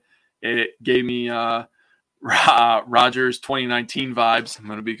way. It gave me Rodgers 2019 vibes. I'm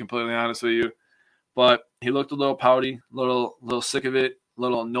going to be completely honest with you. But he looked a little pouty, a little sick of it, a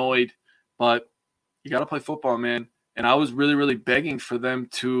little annoyed. But you got to play football, man. And I was really, really begging for them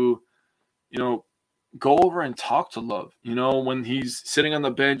to, go over and talk to Love. When he's sitting on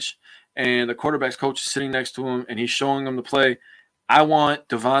the bench and the quarterback's coach is sitting next to him and he's showing him the play, I want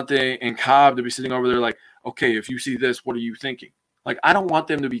Devontae and Cobb to be sitting over there like, okay, if you see this, what are you thinking? Like, I don't want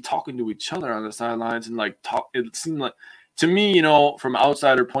them to be talking to each other on the sidelines and talk. It seemed like, to me, from an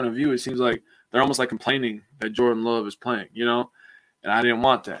outsider point of view, it seems like they're almost like complaining that Jordan Love is playing, and I didn't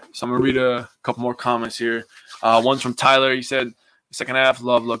want that. So I'm going to read a couple more comments here. One's from Tyler. He said, second half,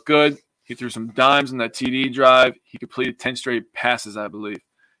 Love looked good. He threw some dimes in that TD drive. He completed 10 straight passes, I believe.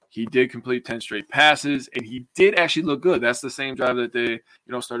 He did complete 10 straight passes, and he did actually look good. That's the same drive that they,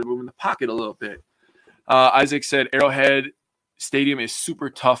 started moving the pocket a little bit. Isaac said, Arrowhead Stadium is super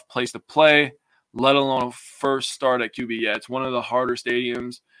tough place to play, let alone a first start at QB. Yeah, it's one of the harder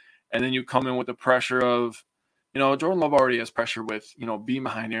stadiums. And then you come in with the pressure of, Jordan Love already has pressure with, being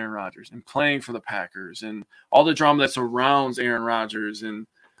behind Aaron Rodgers and playing for the Packers and all the drama that surrounds Aaron Rodgers. And,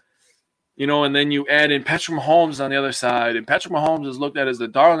 and then you add in Patrick Mahomes on the other side. And Patrick Mahomes is looked at as the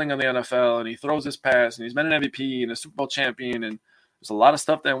darling of the NFL, and he throws this pass, and he's been an MVP and a Super Bowl champion. And there's a lot of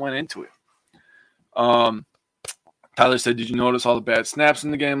stuff that went into it. Tyler said, did you notice all the bad snaps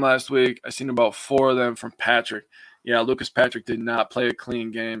in the game last week? I seen about 4 of them from Patrick. Yeah, Lucas Patrick did not play a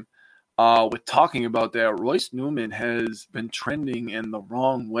clean game. With talking about that, Royce Newman has been trending in the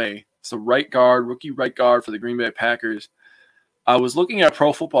wrong way. It's a rookie right guard for the Green Bay Packers. I was looking at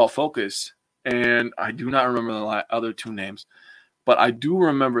Pro Football Focus, and I do not remember the other 2 names, but I do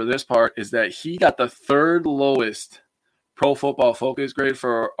remember this part is that he got the 3rd lowest Pro Football Focus grade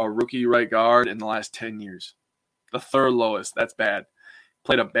for a rookie right guard in the last 10 years. The 3rd lowest. That's bad.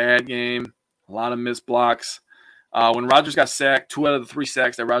 Played a bad game, a lot of missed blocks. When Rodgers got sacked, 2 out of the 3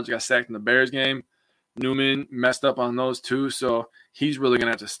 sacks that Rodgers got sacked in the Bears game, Newman messed up on those 2, so he's really going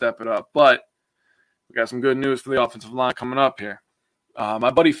to have to step it up. But we got some good news for the offensive line coming up here. My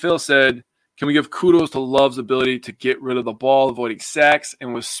buddy Phil said, can we give kudos to Love's ability to get rid of the ball, avoiding sacks,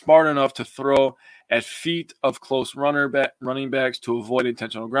 and was smart enough to throw at feet of close running backs to avoid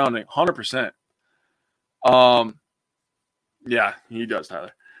intentional grounding? 100%. Yeah, he does,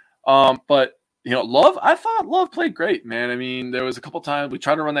 Tyler. But Love, I thought Love played great, man. I mean, there was a couple times we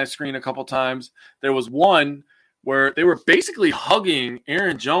tried to run that screen a couple times. There was one where they were basically hugging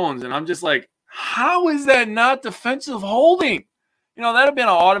Aaron Jones, and I'm just like, how is that not defensive holding? That'd have been an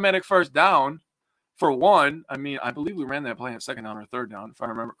automatic first down for one. I mean, I believe we ran that play on 2nd down or 3rd down, if I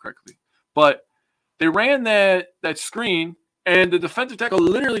remember correctly. But they ran that screen, and the defensive tackle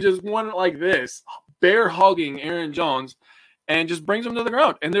literally just went like this, bear hugging Aaron Jones, and just brings him to the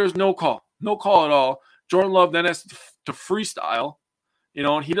ground. And there's no call. No call at all. Jordan Love then has to freestyle,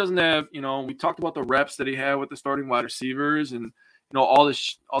 and he doesn't have, we talked about the reps that he had with the starting wide receivers and, all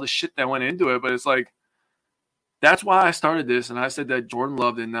the shit that went into it. But it's like, that's why I started this. And I said that Jordan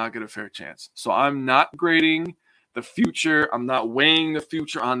Love did not get a fair chance. So I'm not grading the future. I'm not weighing the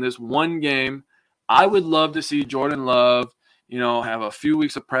future on this one game. I would love to see Jordan Love, have a few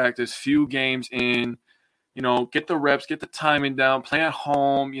weeks of practice, few games in, get the reps, get the timing down, play at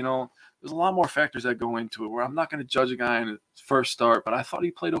home, There's a lot more factors that go into it where I'm not going to judge a guy in his first start, but I thought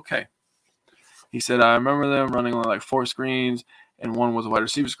he played okay. He said, I remember them running only 4 screens, and one was a wide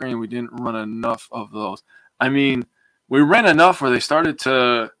receiver screen. We didn't run enough of those. I mean, we ran enough where they started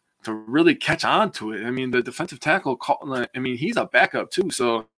to really catch on to it. I mean, the defensive tackle, he's a backup too.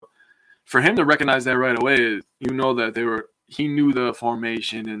 So for him to recognize that right away, that he knew the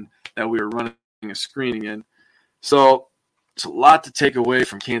formation and that we were running a screen again. So it's a lot to take away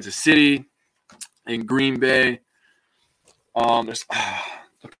from Kansas City and Green Bay. There's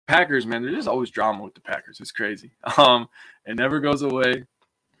the Packers, man. There's just always drama with the Packers. It's crazy. It never goes away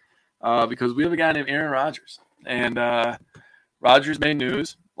because we have a guy named Aaron Rodgers, and Rodgers made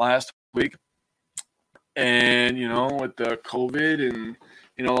news last week, and with the COVID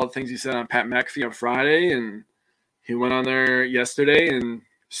and all the things he said on Pat McAfee on Friday, and he went on there yesterday and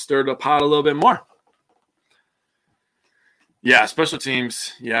stirred the pot a little bit more. Yeah, special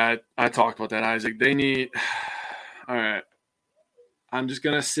teams. Yeah, I talked about that, Isaac. They need – all right. I'm just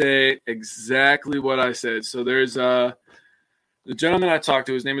going to say exactly what I said. So there's the gentleman I talked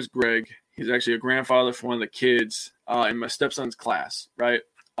to. His name is Greg. He's actually a grandfather for one of the kids in my stepson's class, right?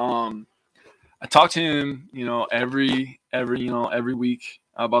 I talk to him, every week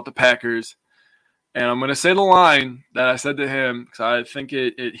about the Packers, and I'm gonna say the line that I said to him because I think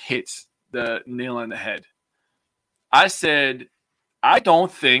it hits the nail on the head. I said, I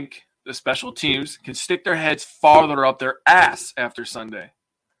don't think the special teams can stick their heads farther up their ass after Sunday.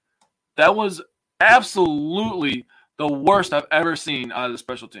 That was absolutely the worst I've ever seen out of the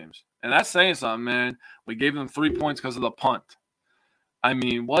special teams. And that's saying something, man. We gave them 3 points because of the punt. I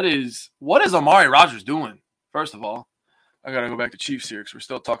mean, what is Amari Rodgers doing? First of all, I got to go back to Chiefs here because we're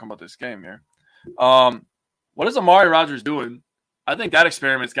still talking about this game here. What is Amari Rodgers doing? I think that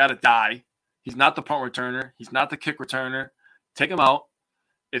experiment's got to die. He's not the punt returner. He's not the kick returner. Take him out.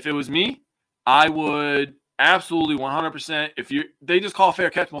 If it was me, I would absolutely 100%. They just call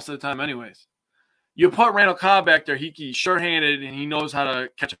fair catch most of the time anyways. You put Randall Cobb back there, he's sure-handed, and he knows how to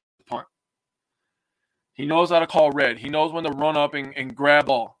catch a punt. He knows how to call red. He knows when to run up and grab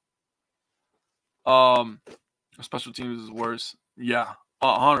ball. Special teams is worse. Yeah,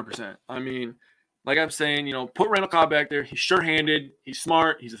 100%. I mean, like I'm saying, put Randall Cobb back there. He's sure-handed. He's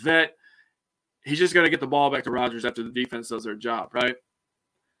smart. He's a vet. He's just going to get the ball back to Rodgers after the defense does their job, right?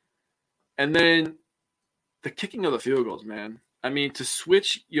 And then the kicking of the field goals, man. I mean, to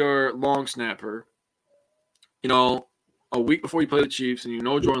switch your long snapper, a week before you play the Chiefs and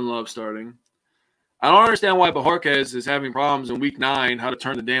Jordan Love's starting. I don't understand why Bajorquez is having problems in week 9 how to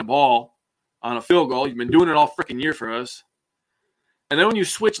turn the damn ball on a field goal. You've been doing it all freaking year for us. And then when you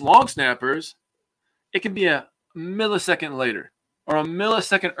switch long snappers, it can be a millisecond later or a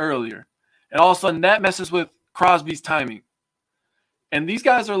millisecond earlier. And all of a sudden that messes with Crosby's timing. And these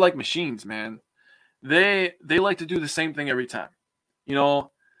guys are like machines, man. They like to do the same thing every time.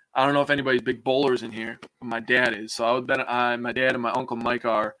 I don't know if anybody's big bowlers in here, but my dad is. So my dad and my uncle Mike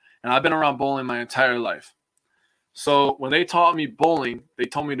are, and I've been around bowling my entire life. So when they taught me bowling, they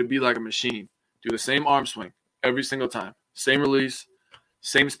told me to be like a machine. Do the same arm swing every single time. Same release,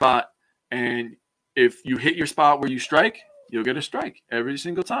 same spot. And if you hit your spot where you strike, you'll get a strike every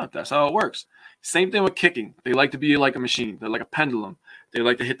single time. That's how it works. Same thing with kicking. They like to be like a machine. They're like a pendulum. They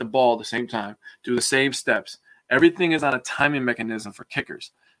like to hit the ball at the same time, do the same steps. Everything is on a timing mechanism for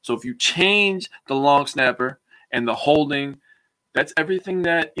kickers. So if you change the long snapper and the holding, that's everything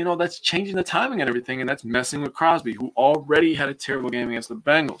that's changing the timing and everything, and that's messing with Crosby, who already had a terrible game against the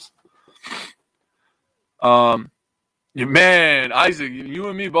Bengals. Man, Isaac, you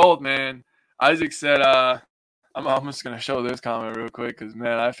and me both, man. Isaac said, I'm just going to show this comment real quick because,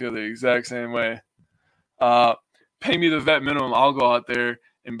 man, I feel the exact same way. Pay me the vet minimum. I'll go out there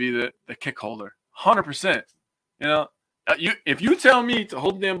and be the kick holder. 100%. If you tell me to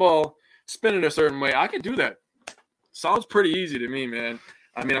hold the damn ball, spin it a certain way, I can do that. Sounds pretty easy to me, man.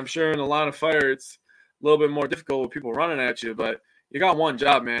 I mean, I'm sure in a line of fire, it's a little bit more difficult with people running at you, but you got one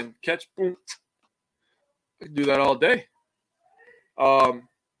job, man. Catch, boom. I can do that all day.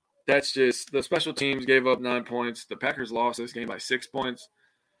 That's just the special teams gave up 9 points. The Packers lost this game by 6 points.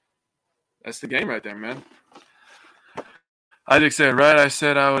 That's the game right there, man. Isaac said, right, I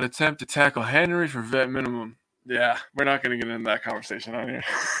said I would attempt to tackle Henry for vet minimum. Yeah, we're not going to get into that conversation on here.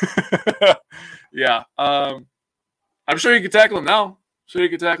 Yeah. I'm sure you could tackle him now. I'm sure you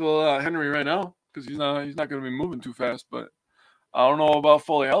could tackle Henry right now because he's not going to be moving too fast. But I don't know about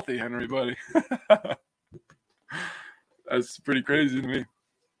fully healthy Henry, buddy. That's pretty crazy to me.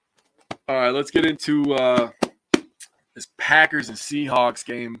 All right, let's get into this Packers and Seahawks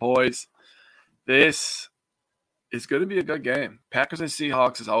game, boys. This is going to be a good game. Packers and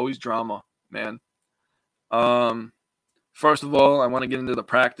Seahawks is always drama, man. First of all, I want to get into the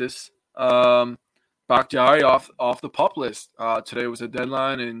practice. Bakhtiari off the PUP list. Today was a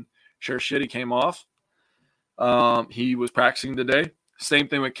deadline, and sure shit, he came off. He was practicing today. Same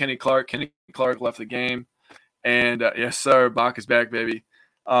thing with Kenny Clark. Kenny Clark left the game. And, yes, sir, Bach is back, baby.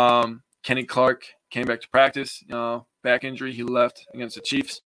 Kenny Clark came back to practice. Back injury, he left against the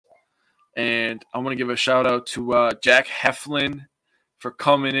Chiefs. And I want to give a shout-out to Jack Heflin for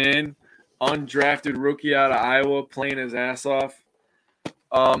coming in. Undrafted rookie out of Iowa, playing his ass off.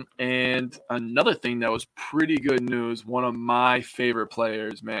 And another thing that was pretty good news, one of my favorite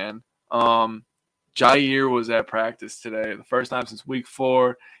players, man. Jair was at practice today. The first time since week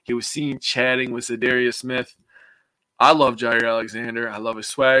 4. He was seen chatting with Zadarius Smith. I love Jair Alexander. I love his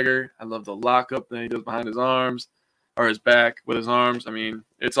swagger. I love the lockup that he does behind his arms or his back with his arms. I mean,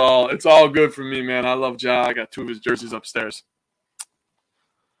 it's all good for me, man. I love Ja. I got 2 of his jerseys upstairs.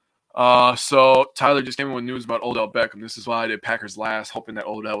 So Tyler just came in with news about Odell Beckham. This is why I did Packers last, hoping that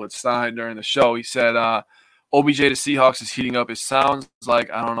Odell would sign during the show. He said, OBJ to Seahawks is heating up. It sounds like,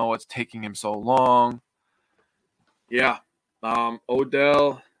 I don't know what's taking him so long. Yeah.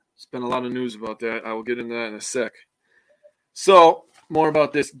 Odell, there's been a lot of news about that. I will get into that in a sec. So, more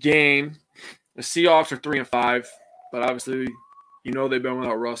about this game. The Seahawks are 3-5, but obviously, they've been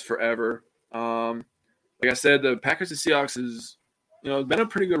without Russ forever. Like I said, the Packers and Seahawks is, been a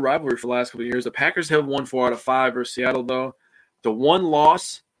pretty good rivalry for the last couple of years. The Packers have won 4 out of 5 versus Seattle, though. The one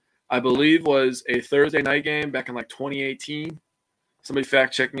loss, I believe, was a Thursday night game back in 2018. Somebody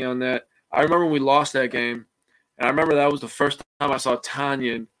fact check me on that. I remember when we lost that game, and I remember that was the first time I saw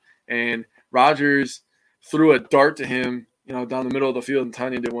Tanyan, and Rodgers threw a dart to him, down the middle of the field, and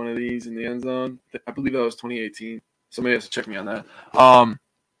Tanyan did one of these in the end zone. I believe that was 2018. Somebody has to check me on that.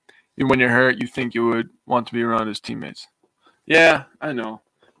 When you're hurt, you think you would want to be around his teammates. Yeah, I know.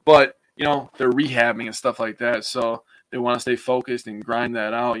 But, they're rehabbing and stuff like that, so they want to stay focused and grind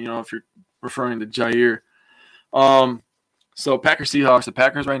that out, if you're referring to Jair. So Packers-Seahawks, the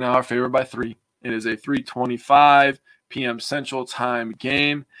Packers right now are favored by 3. It is a 3:25 p.m. Central Time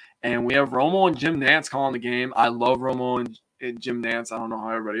game, and we have Romo and Jim Nantz calling the game. I love Romo and Jim Nantz. I don't know how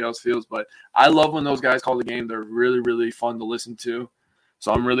everybody else feels, but I love when those guys call the game. They're really, really fun to listen to.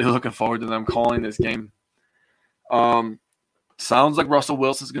 So I'm really looking forward to them calling this game. Sounds like Russell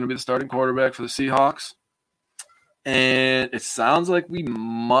Wilson is going to be the starting quarterback for the Seahawks. And it sounds like we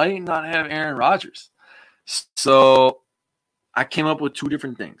might not have Aaron Rodgers. So I came up with 2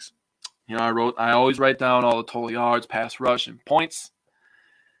 different things. I always write down all the total yards, pass rush, and points.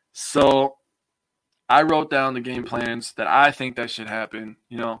 So I wrote down the game plans that I think that should happen,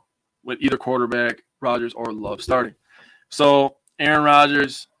 with either quarterback, Rodgers or Love starting. So Aaron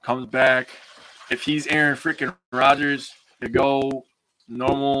Rodgers comes back. If he's Aaron freaking Rodgers, you go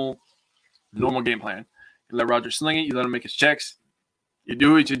normal game plan. You let Rodgers sling it. You let him make his checks. You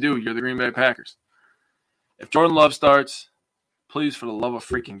do what you do. You're the Green Bay Packers. If Jordan Love starts, please, for the love of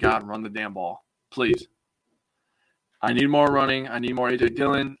freaking God, run the damn ball. Please. I need more running. I need more A.J.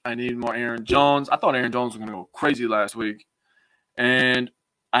 Dillon. I need more Aaron Jones. I thought Aaron Jones was going to go crazy last week. And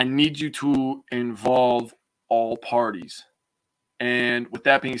I need you to involve all parties. And with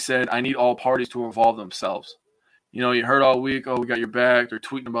that being said, I need all parties to involve themselves. You heard all week, we got your back. They're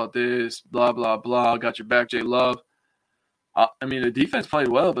tweeting about this, blah, blah, blah. Got your back, Jay Love. The defense played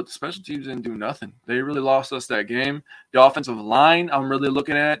well, but the special teams didn't do nothing. They really lost us that game. The offensive line, I'm really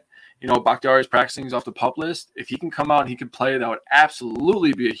looking at. Bakhtiari is practicing. He's off the PUP list. If he can come out and he can play, that would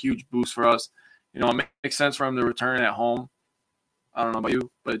absolutely be a huge boost for us. It makes sense for him to return at home. I don't know about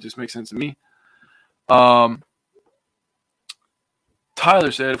you, but it just makes sense to me.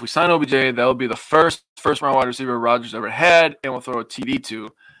 Tyler said, if we sign OBJ, that will be the first-round wide receiver Rodgers ever had, and we'll throw a TD to.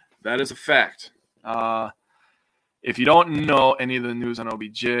 That is a fact. If you don't know any of the news on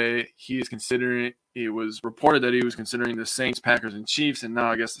OBJ, it was reported that he was considering the Saints, Packers, and Chiefs, and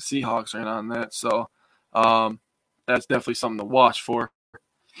now I guess the Seahawks are in on that. So that's definitely something to watch for.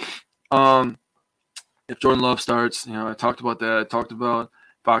 If Jordan Love starts, I talked about that. I talked about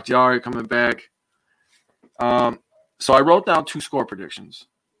Bakhtiari coming back. So I wrote down 2 score predictions.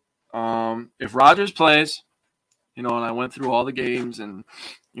 If Rodgers plays, and I went through all the games and,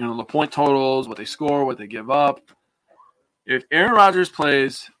 the point totals, what they score, what they give up. If Aaron Rodgers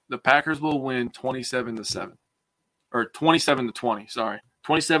plays, the Packers will win 27-7. Or 27-20, sorry.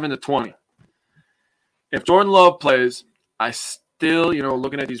 27-20. If Jordan Love plays, I still,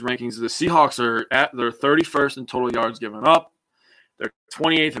 looking at these rankings, the Seahawks are at their 31st in total yards given up. They're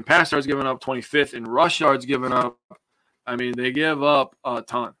 28th in pass yards given up, 25th in rush yards given up. They give up a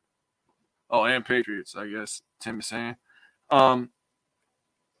ton. Oh, and Patriots, I guess Tim is saying. Jordan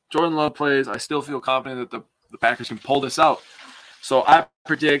Love plays. I still feel confident that the Packers can pull this out. So I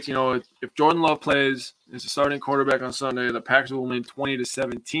predict, if Jordan Love plays as a starting quarterback on Sunday, the Packers will win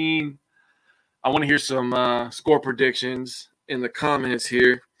 20-17. I want to hear some score predictions in the comments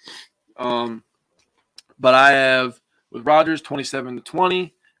here. But I have, with Rodgers,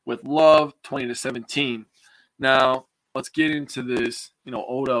 27-20. With Love, 20-17. Now, let's get into this,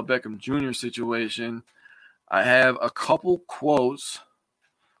 Odell Beckham Jr. situation. I have a couple quotes.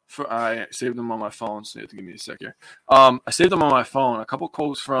 I saved them on my phone, so you have to give me a sec here. I saved them on my phone. A couple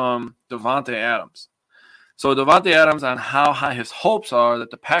quotes from Davante Adams. So Davante Adams on how high his hopes are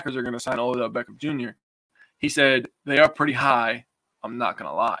that the Packers are going to sign Odell Beckham Jr. He said, they are pretty high. I'm not going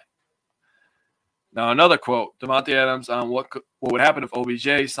to lie. Now another quote, Davante Adams on what would happen if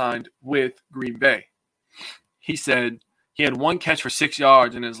OBJ signed with Green Bay. He said he had 1 catch for 6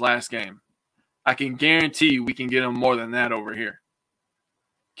 yards in his last game. I can guarantee we can get him more than that over here.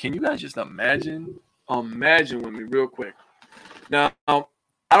 Can you guys just imagine? Imagine with me real quick. Now, I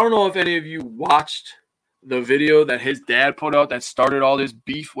don't know if any of you watched the video that his dad put out that started all this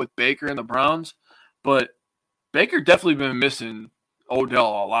beef with Baker and the Browns, but Baker definitely been missing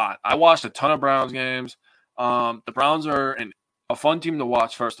Odell a lot. I watched a ton of Browns games. The Browns are a fun team to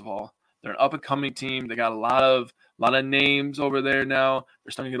watch, first of all. They're an up-and-coming team. They got a lot of names over there now.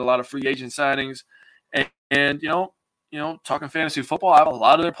 They're starting to get a lot of free agent signings. And talking fantasy football, I have a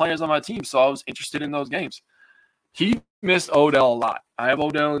lot of their players on my team, so I was interested in those games. He missed Odell a lot. I have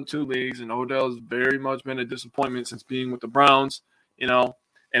Odell in 2 leagues, and Odell's very much been a disappointment since being with the Browns, and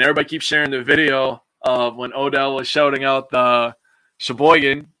everybody keeps sharing the video of when Odell was shouting out the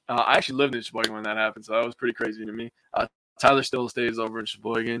Sheboygan. I actually lived in Sheboygan when that happened, so that was pretty crazy to me. Tyler still stays over in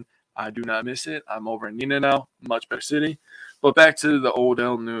Sheboygan. I do not miss it. I'm over in Neenah now, much better city. But back to the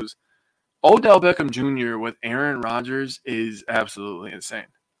Odell news. Odell Beckham Jr. with Aaron Rodgers is absolutely insane.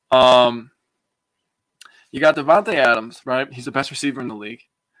 You got Devontae Adams, right? He's the best receiver in the league.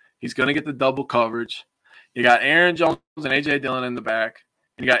 He's going to get the double coverage. You got Aaron Jones and A.J. Dillon in the back.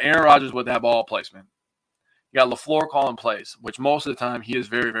 And you got Aaron Rodgers with that ball placement. You got LaFleur calling plays, which most of the time he is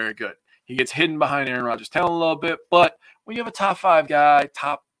very, very good. He gets hidden behind Aaron Rodgers' talent a little bit. But when you have a top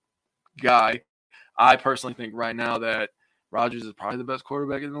guy, I personally think right now that Rodgers is probably the best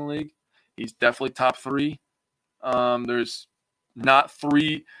quarterback in the league. He's definitely top 3. There's not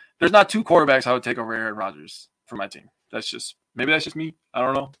 2 quarterbacks I would take over Aaron Rodgers for my team. Maybe that's just me. I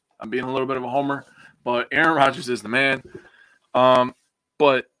don't know. I'm being a little bit of a homer, but Aaron Rodgers is the man.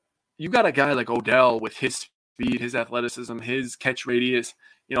 But you got a guy like Odell with his speed, his athleticism, his catch radius,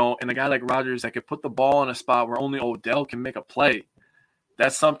 and a guy like Rodgers that could put the ball in a spot where only Odell can make a play.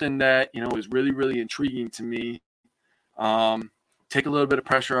 That's something that, is really, really intriguing to me. Take a little bit of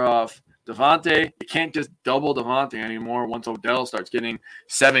pressure off Devontae. You can't just double Devontae anymore once Odell starts getting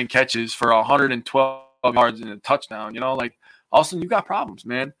 7 catches for 112 yards and a touchdown. All of a sudden you got problems,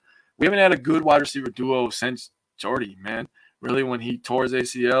 man. We haven't had a good wide receiver duo since Jordy, man. Really, when he tore his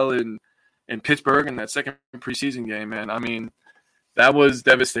ACL in Pittsburgh in that second preseason game, man. I mean, that was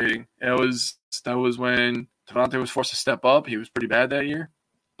devastating. That was when Devontae was forced to step up. He was pretty bad that year.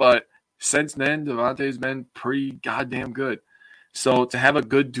 But since then, Devontae's been pretty goddamn good. So to have a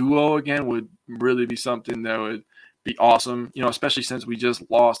good duo again would really be something that would be awesome, especially since we just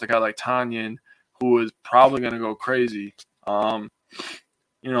lost a guy like Tanyan, who is probably going to go crazy,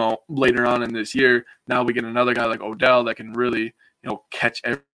 later on in this year. Now we get another guy like Odell that can really, catch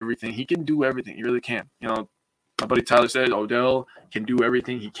everything. He can do everything. He really can. My buddy Tyler said Odell can do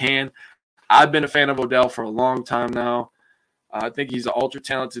everything he can. I've been a fan of Odell for a long time now. I think he's an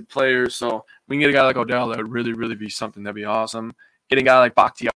ultra-talented player, so we can get a guy like Odell that would really, really be something that'd be awesome. Getting a guy like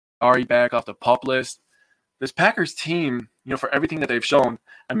Bakhtiari back off the PUP list. This Packers team, for everything that they've shown,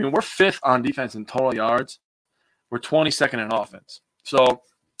 I mean, we're 5th on defense in total yards. We're 22nd in offense. So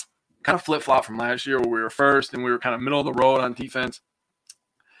kind of flip-flop from last year where we were 1st and we were kind of middle of the road on defense.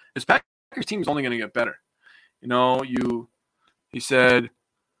 This Packers team is only going to get better. He said,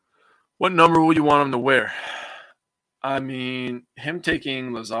 what number would you want him to wear? I mean, him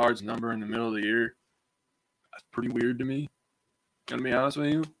taking Lazard's number in the middle of the year, that's pretty weird to me, gonna be honest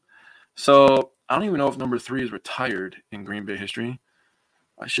with you. So I don't even know if number 3 is retired in Green Bay history.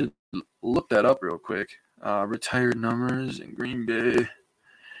 I should look that up real quick. Retired numbers in Green Bay.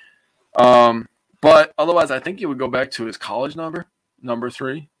 But otherwise, I think he would go back to his college number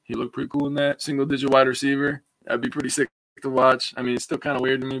 3. He looked pretty cool in that. Single-digit wide receiver. That'd be pretty sick to watch. I mean, it's still kind of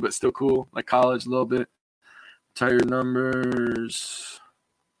weird to me, but still cool. Like college a little bit. Retired numbers.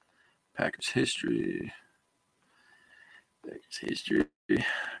 Packers history.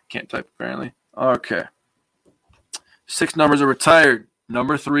 Can't type apparently. Okay. 6 numbers are retired.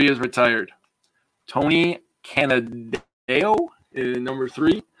 Number 3 is retired. Tony Canadeo is number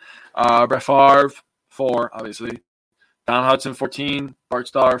 3. Brett Favre, 4, obviously. Don Hudson, 14. Bart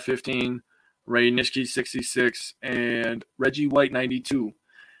Starr, 15. Ray Nitschke, 66. And Reggie White, 92.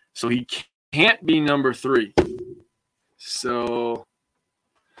 So he can't be number 3. So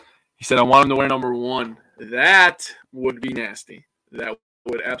he said, I want him to wear number 1. That would be nasty. That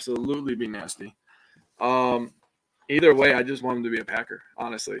would absolutely be nasty. Either way, I just want him to be a Packer,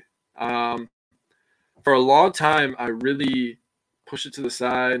 honestly. For a long time, I really pushed it to the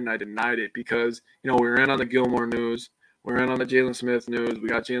side and I denied it because, we were in on the Gilmore news. We were in on the Jalen Smith news. We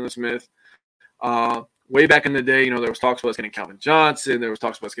got Jalen Smith. Way back in the day, there was talks about us getting Calvin Johnson. There was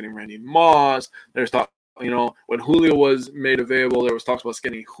talks about us getting Randy Moss. There was talk, when Julio was made available, there was talks about us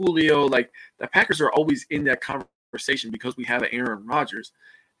getting Julio. Like, the Packers are always in that conversation because we have an Aaron Rodgers.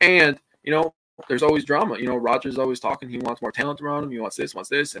 And, there's always drama. Rodgers is always talking. He wants more talent around him. He wants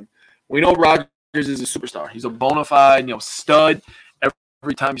this. And we know Rodgers is a superstar. He's a bona fide, stud.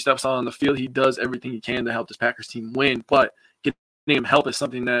 Every time he steps on the field, he does everything he can to help this Packers team win. But getting him help is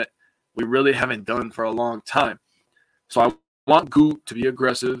something that we really haven't done for a long time. So I want Goot to be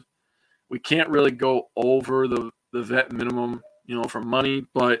aggressive. We can't really go over the vet minimum, for money.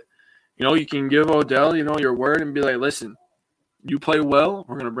 But, you can give Odell, your word and be like, listen, you play well.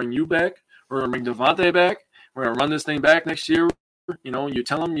 We're going to bring you back. We're going to bring Devontae back. We're going to run this thing back next year. You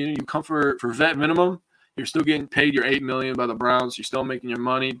tell them you come for vet minimum. You're still getting paid your $8 million by the Browns. You're still making your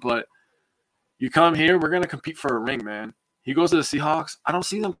money. But you come here, we're going to compete for a ring, man. He goes to the Seahawks. I don't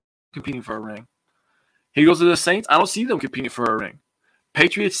see them competing for a ring. He goes to the Saints. I don't see them competing for a ring.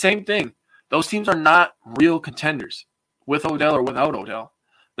 Patriots, same thing. Those teams are not real contenders with Odell or without Odell.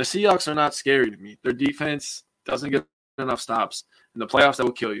 The Seahawks are not scary to me. Their defense doesn't get enough stops. In the playoffs, that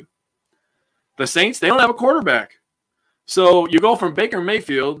will kill you. The Saints, they don't have a quarterback. So you go from Baker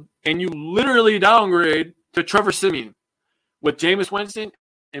Mayfield and you literally downgrade to Trevor Siemian. With Jameis Winston,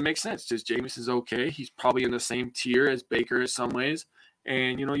 it makes sense. Just Jameis is okay. He's probably in the same tier as Baker in some ways.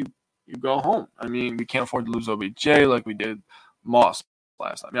 And, you go home. I mean, we can't afford to lose OBJ like we did Moss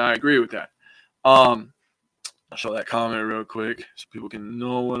last time. Yeah, I agree with that. I'll show that comment real quick so people can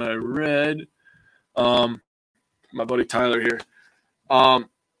know what I read. My buddy Tyler here.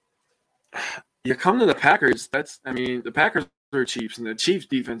 You come to the Packers. The Packers are Chiefs, and the Chiefs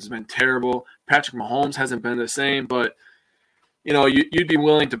defense has been terrible. Patrick Mahomes hasn't been the same, but you'd be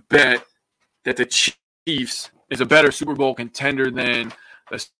willing to bet that the Chiefs is a better Super Bowl contender than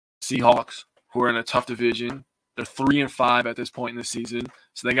the Seahawks, who are in a tough division. They're 3-5 at this point in the season,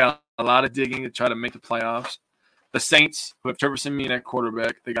 so they got a lot of digging to try to make the playoffs. The Saints, who have Trevor Siemian at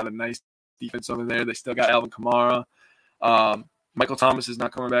quarterback, they got a nice defense over there. They still got Alvin Kamara. Michael Thomas is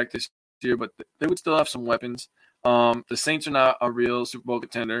not coming back this year, but they would still have some weapons. The Saints are not a real Super Bowl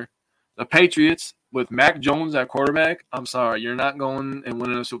contender. The Patriots, with Mac Jones at quarterback, I'm sorry, you're not going and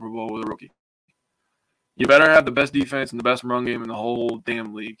winning a Super Bowl with a rookie. You better have the best defense and the best run game in the whole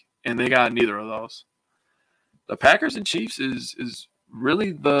damn league, and they got neither of those. The Packers and Chiefs is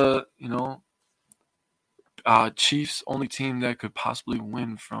really the, Chiefs' only team that could possibly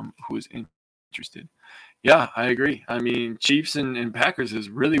win from who is interested. Yeah, I agree. I mean, Chiefs and Packers is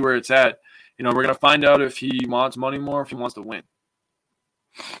really where it's at. We're going to find out if he wants money more, if he wants to win.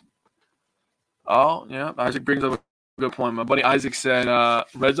 Oh, yeah, Isaac brings up a good point. My buddy Isaac said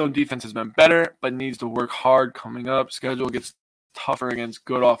red zone defense has been better, but needs to work hard coming up. Schedule gets tougher against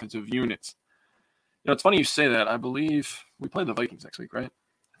good offensive units. It's funny you say that. I believe we play the Vikings next week, right?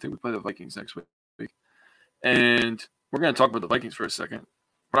 I think we play the Vikings next week. And we're going to talk about the Vikings for a second.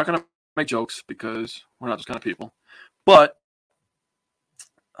 We're not going to make jokes because we're not those kind of people. But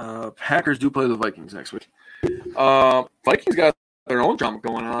Packers do play the Vikings next week. Vikings got their own drama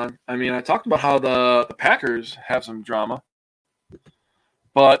going on. I mean, I talked about how the Packers have some drama.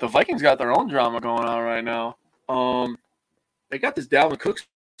 But the Vikings got their own drama going on right now. They got this Dalvin Cook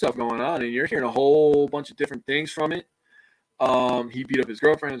stuff going on, and you're hearing a whole bunch of different things from it. He beat up his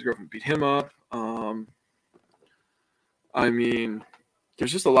girlfriend beat him up. I mean,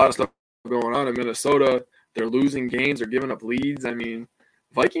 there's just a lot of stuff going on in Minnesota. They're losing games. They're giving up leads. I mean,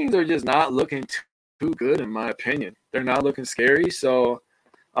 Vikings are just not looking too good, in my opinion. They're not looking scary. So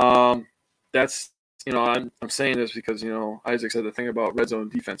that's, I'm saying this because, Isaac said the thing about red zone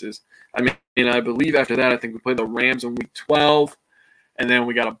defenses. I mean, I believe after that, I think we play the Rams in week 12. And then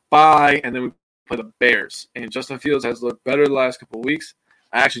we got a bye, and then we play the Bears. And Justin Fields has looked better the last couple of weeks.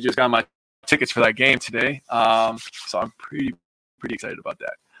 I actually just got my tickets for that game today, so I'm pretty excited about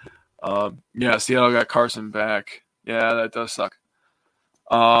that. Yeah, Seattle got Carson back. Yeah, that does suck.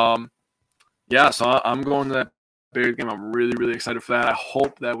 Yeah, so I'm going to that Bears game. I'm really excited for that. I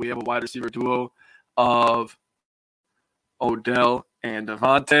hope that we have a wide receiver duo of Odell and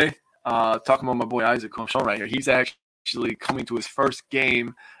Devontae. Talking about my boy Isaac, who I'm showing right here. He's actually coming to his first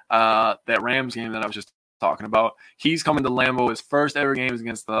game, that Rams game that I was just talking about. He's coming to Lambeau. His first ever game is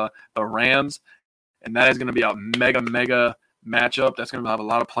against the Rams, and that is going to be a mega matchup. That's going to have a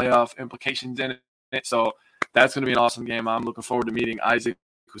lot of playoff implications in it. So that's going to be an awesome game. I'm looking forward to meeting Isaac,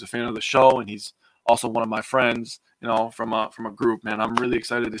 who's a fan of the show, and he's also one of my friends, from a group. Man, I'm really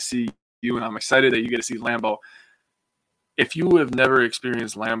excited to see you, and I'm excited that you get to see Lambeau. If you have never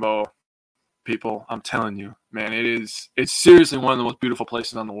experienced Lambeau, people, I'm telling you, man, it's seriously one of the most beautiful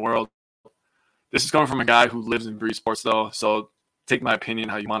places in the world. This is coming from a guy who lives and breathes sports, though, so take my opinion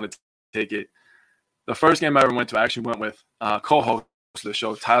how you want to take it. The first game I ever went to, I actually went with co-host of the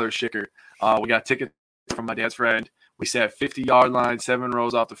show, Tyler Schicker. We got tickets from my dad's friend. We sat 50-yard line, 7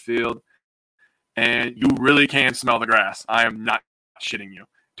 rows off the field, and you really can smell the grass. I am not shitting you.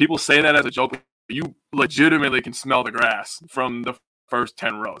 People say that as a joke, but you legitimately can smell the grass from the first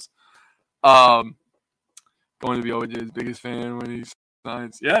 10 rows. Going to be OJ's biggest fan when he's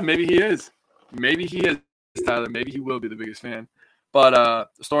Science. Yeah, maybe he is. Maybe he is, Tyler. Maybe he will be the biggest fan. But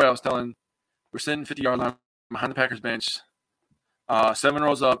the story I was telling, we're sitting 50-yard line behind the Packers bench, 7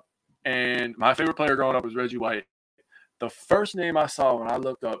 rows up, and my favorite player growing up was Reggie White. The first name I saw when I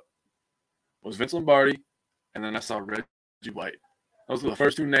looked up was Vince Lombardi, and then I saw Reggie White. Those were the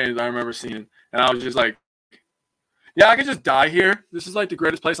first 2 names I remember seeing. And I was just like, yeah, I could just die here. This is like the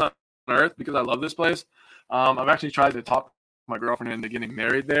greatest place on earth because I love this place. I've actually tried to talk my girlfriend into getting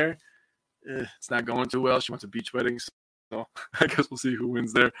married there. It's not going too well. She wants a beach wedding, so I guess we'll see who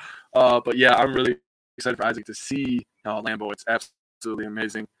wins there. But yeah, I'm really excited for Isaac to see Lambeau. It's absolutely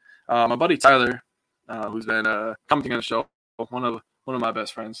amazing. My buddy Tyler, who's been commenting on the show, one of my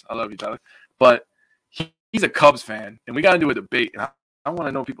best friends. I love you, Tyler. But he's a Cubs fan, and we got into a debate. And I want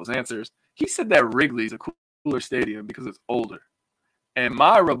to know people's answers. He said that Wrigley's a cooler stadium because it's older, and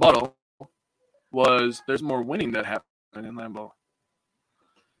my rebuttal was there's more winning that happened in Lambeau.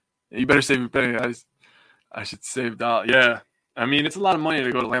 You better save your penny. I should save dollars. Yeah. I mean, it's a lot of money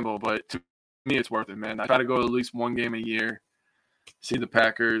to go to Lambeau, but to me, it's worth it, man. I try to go to at least one game a year, see the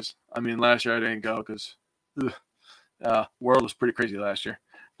Packers. I mean, last year I didn't go because world was pretty crazy last year.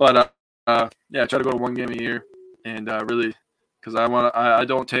 But, yeah, I try to go to one game a year and really because I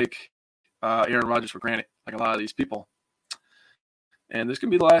don't take Aaron Rodgers for granted like a lot of these people. And this could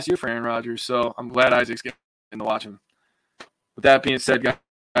be the last year for Aaron Rodgers, so I'm glad Isaac's getting to watch him. With that being said,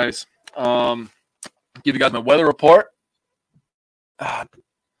 guys, give you guys my weather report.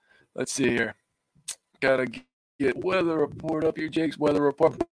 Let's see here. Gotta get weather report up here. Jake's weather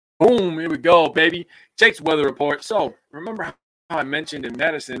report. Boom, here we go, baby. Jake's weather report. So remember how I mentioned in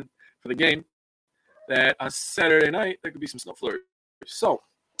Madison for the game that on Saturday night there could be some snow flurries. So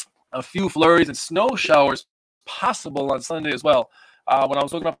a few flurries and snow showers possible on Sunday as well. When I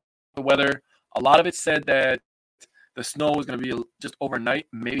was looking up the weather, a lot of it said that the snow was going to be just overnight,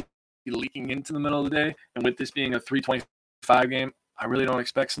 maybe leaking into the middle of the day. And with this being a 3:25 game, I really don't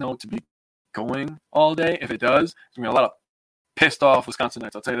expect snow to be going all day. If it does, there's going to be a lot of pissed off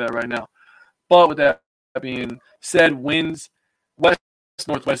Wisconsinites. I'll tell you that right now. But with that being said, winds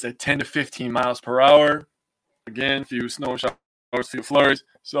west-northwest at 10 to 15 miles per hour. Again, few snow showers, few flurries.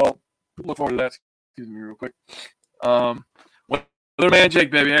 So look forward to that. Excuse me real quick. Weatherman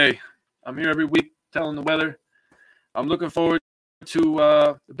Jake, baby. Hey, I'm here every week telling the weather. I'm looking forward to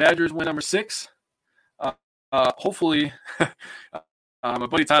the Badgers win number 6. Hopefully, my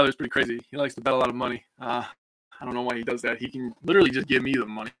buddy Tyler is pretty crazy. He likes to bet a lot of money. I don't know why he does that. He can literally just give me the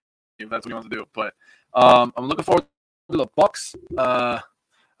money if that's what he wants to do. But I'm looking forward to the Bucks.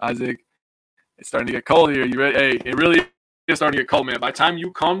 Isaac, it's starting to get cold here. You ready? Hey, it really is starting to get cold, man. By the time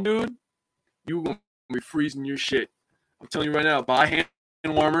you come, dude, you're going to be freezing your shit. I'm telling you right now, buy hand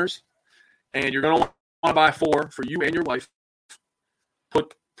warmers, and you're going to want to buy 4 for you and your wife.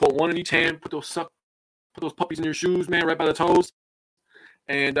 Put one in each hand. Put those puppies in your shoes, man, right by the toes.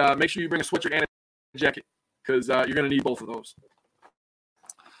 And make sure you bring a sweatshirt and a jacket because you're going to need both of those.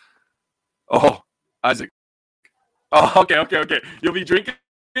 Oh, Isaac. Oh, okay. You'll be drinking?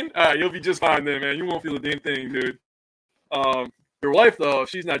 You'll be just fine then, man. You won't feel a damn thing, dude. Your wife, though, if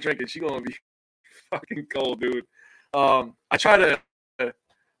she's not drinking, she's going to be fucking cold, dude. I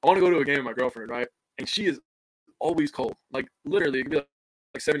want to go to a game with my girlfriend, right? And she is always cold. Like, literally, it could be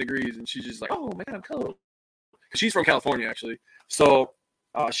like 7 degrees, and she's just like, oh, man, I'm cold. She's from California, actually. So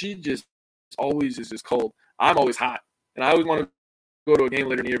she just always is just cold. I'm always hot. And I always want to go to a game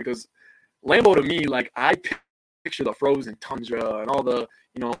later in the year because Lambeau, to me, like, I picture the frozen tundra and all the,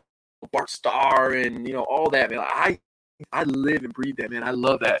 Bart Starr and, all that, man. I live and breathe that, man. I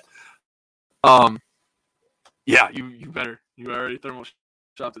love that. Yeah, you better. You already thermal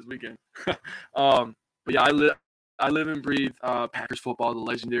shop this weekend. But yeah, I live and breathe Packers football, the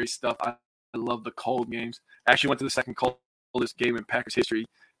legendary stuff. I love the cold games. I actually went to the second coldest game in Packers history.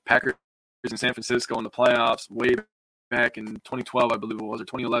 Packers in San Francisco in the playoffs way back in 2012, I believe it was, or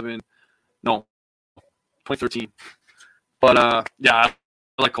 2011. No, 2013. But yeah, I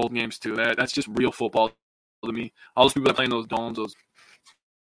like cold games too. That's just real football to me. All those people that play in those domes, those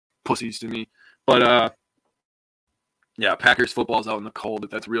pussies to me. But yeah, Packers football is out in the cold.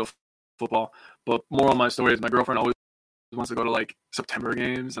 If that's real football. But moral of my story is my girlfriend always wants to go to like September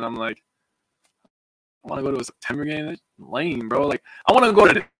games, and I'm like, I want to go to a September game. That's lame, bro. Like, I want to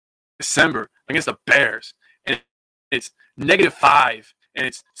go to December against the Bears, and it's -5, and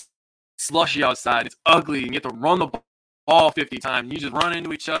it's slushy outside. It's ugly, and you have to run the ball 50 times. And you just run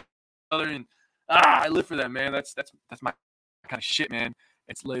into each other, and I live for that, man. That's my kind of shit, man.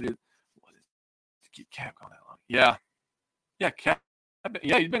 It's later. What is keep Cap going that long? Yeah, Cap.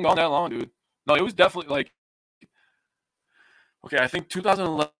 Yeah, he's been gone that long, dude. No, it was definitely like Okay, I think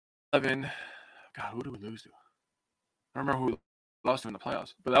 2011. God, who did we lose to? I don't remember who we lost to in the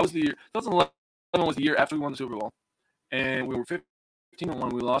playoffs, but that was the year. 2011 was the year after we won the Super Bowl, and we were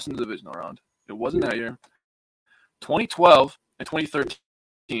 15-1. We lost in the divisional round. It wasn't that year. 2012 and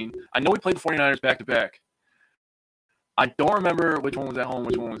 2013. I know we played the 49ers back to back. I don't remember which one was at home,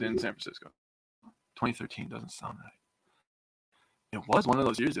 which one was in San Francisco. 2013 doesn't sound right. It was one of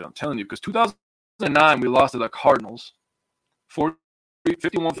those years, I'm telling you, because 2009 we lost to the Cardinals,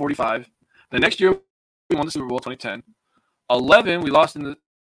 51-45. The next year we won the Super Bowl, 2010. 11 we lost in the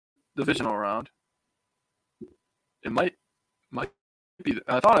divisional round. It might be.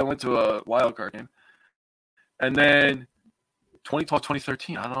 I thought I went to a wild card game. And then 2012,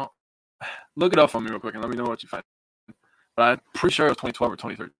 2013. I don't look it up for me real quick and let me know what you find. But I'm pretty sure it was 2012 or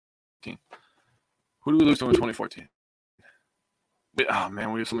 2013. Who did we lose to in 2014? Oh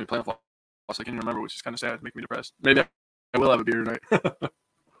man, we have so many playoff losses I can't even remember, which is kind of sad. Make me depressed. Maybe I will have a beer tonight.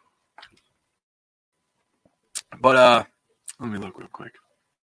 But let me look real quick.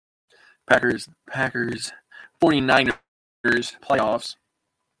 Packers, 49ers playoffs.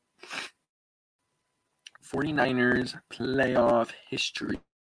 49ers playoff history.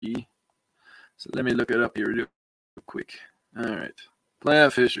 So let me look it up here real quick. All right.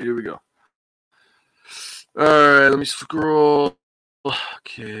 Playoff history. Here we go. All right. Let me scroll.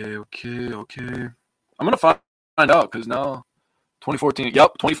 Okay. I'm going to find out because now 2014.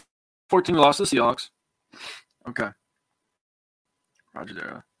 Yep. 2014 we lost to the Seahawks. Okay. Roger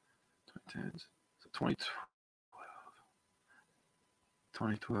there. 2010. So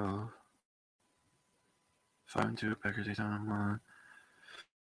 2012. 5-2. Packers 8-1.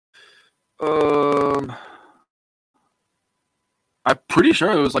 I'm pretty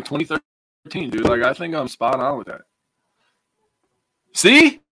sure it was like 2013, dude. Like, I think I'm spot on with that.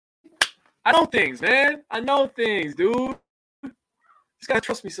 See? I know things, man. I know things, dude. Just gotta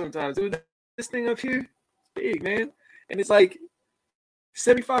trust me sometimes, dude. This thing up here is big, man. And it's like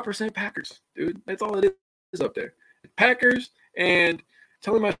 75% Packers, dude. That's all it is up there. Packers and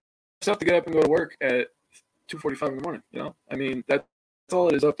telling myself to get up and go to work at 2:45 in the morning, you know? I mean, that's all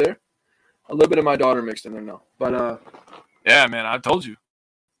it is up there. A little bit of my daughter mixed in there now. But, yeah, man, I told you.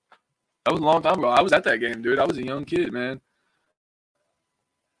 That was a long time ago. I was at that game, dude. I was a young kid, man.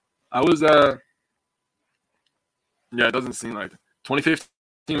 I was, yeah, it doesn't seem like it.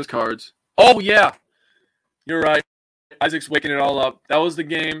 2015 was Cards. Oh, yeah. You're right. Isaac's waking it all up. That was the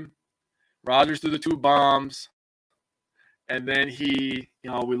game. Rodgers threw the 2 bombs. And then we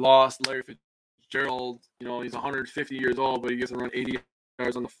lost Larry Fitzgerald. You know, he's 150 years old, but he gets to run 80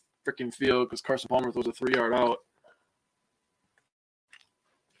 yards on the freaking field because Carson Palmer throws a 3-yard out.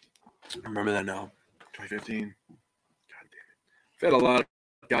 I remember that now. 2015. God damn it. We've had a lot of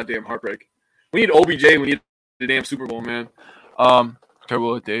goddamn heartbreak. We need OBJ. We need the damn Super Bowl, man.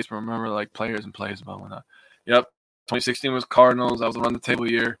 Terrible days, but remember, like, players and plays about whatnot. Yep. 2016 was Cardinals. That was a run-the-table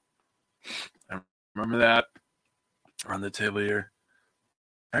year. I remember that. Run-the-table year.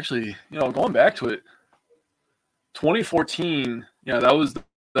 Actually, going back to it, 2014, yeah, that was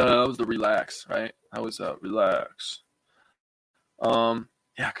the relax, right? That was relax.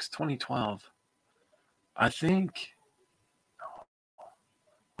 Yeah, because 2012, I think.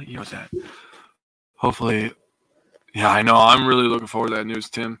 What year was that? Hopefully, yeah, I know. I'm really looking forward to that news,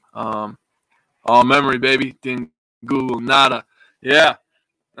 Tim. All memory, baby. Didn't Google nada. Yeah,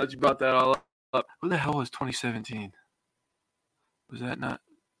 glad you brought that all up. Who the hell was 2017? Was that not?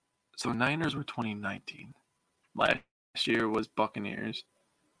 So Niners were 2019. Last year was Buccaneers.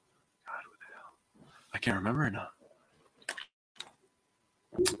 God, what the hell? I can't remember it now.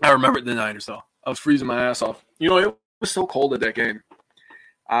 I remember the Niners, though. I was freezing my ass off. It was so cold at that game.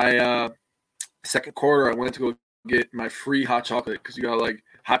 Second quarter, I went to go get my free hot chocolate because you got, like,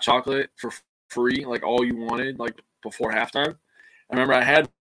 hot chocolate for free, like, all you wanted, like, before halftime. I remember I had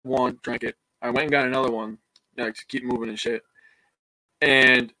one, drank it. I went and got another one, to keep moving and shit.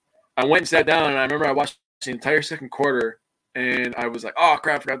 And I went and sat down, and I remember I watched the entire second quarter, and I was like, oh,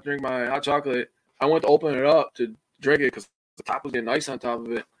 crap, I forgot to drink my hot chocolate. I went to open it up to drink it because the top was getting ice on top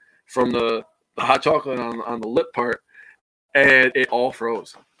of it from the hot chocolate on the lip part, and it all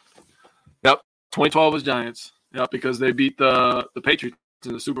froze. Yep, 2012 was Giants. Yep, because they beat the Patriots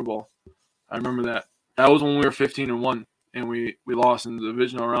in the Super Bowl. I remember that. That was when we were 15-1, and we lost in the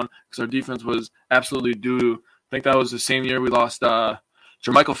divisional round because our defense was absolutely doo-doo. I think that was the same year we lost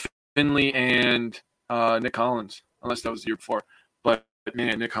Jermichael Finley and Nick Collins, unless that was the year before. But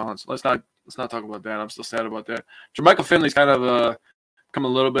man, Nick Collins. Let's not talk about that. I'm still sad about that. Jermichael Finley's kind of become a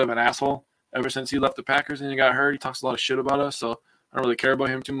little bit of an asshole ever since he left the Packers and he got hurt. He talks a lot of shit about us, so I don't really care about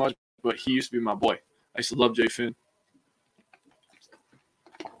him too much. But he used to be my boy. I used to love Jay Finn.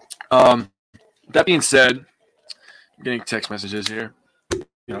 That being said, I'm getting text messages here.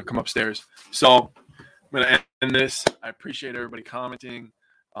 Come upstairs. So I'm going to end this. I appreciate everybody commenting.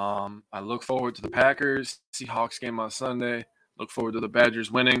 I look forward to the Packers Seahawks game on Sunday. Look forward to the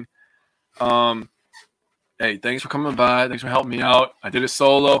Badgers winning. Hey, thanks for coming by. Thanks for helping me out. I did it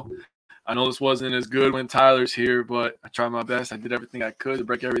solo. I know this wasn't as good when Tyler's here, but I tried my best. I did everything I could to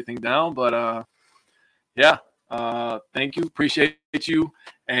break everything down. But, thank you. Appreciate you.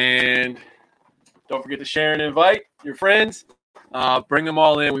 And don't forget to share and invite your friends. Bring them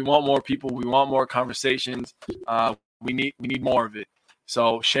all in. We want more people. We want more conversations. We need more of it.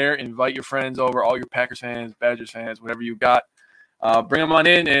 So share, invite your friends over, all your Packers fans, Badgers fans, whatever you got. Bring them on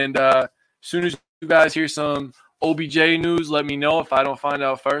in. And as soon as you guys hear some OBJ news, let me know if I don't find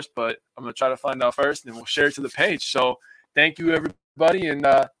out first. But I'm going to try to find out first, and we'll share it to the page. So thank you, everybody, and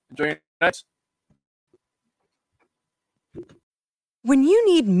enjoy your nights. When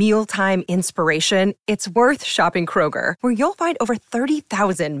you need mealtime inspiration, it's worth shopping Kroger, where you'll find over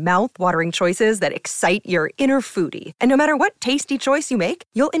 30,000 mouth-watering choices that excite your inner foodie. And no matter what tasty choice you make,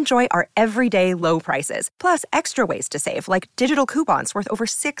 you'll enjoy our everyday low prices, plus extra ways to save, like digital coupons worth over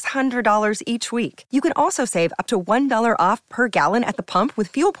 $600 each week. You can also save up to $1 off per gallon at the pump with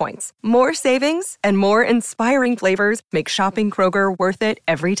fuel points. More savings and more inspiring flavors make shopping Kroger worth it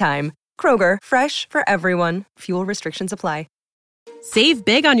every time. Kroger, fresh for everyone. Fuel restrictions apply. Save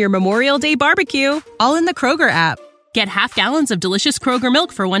big on your Memorial Day barbecue, all in the Kroger app. Get half gallons of delicious Kroger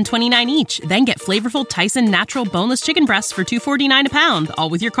milk for $1.29 each. Then get flavorful Tyson natural boneless chicken breasts for $2.49 a pound, all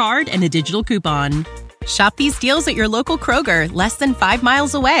with your card and a digital coupon. Shop these deals at your local Kroger, less than 5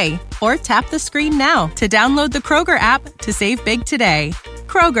 miles away. Or tap the screen now to download the Kroger app to save big today.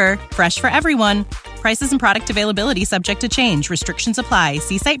 Kroger, fresh for everyone. Prices and product availability subject to change. Restrictions apply.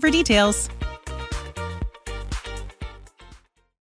 See site for details.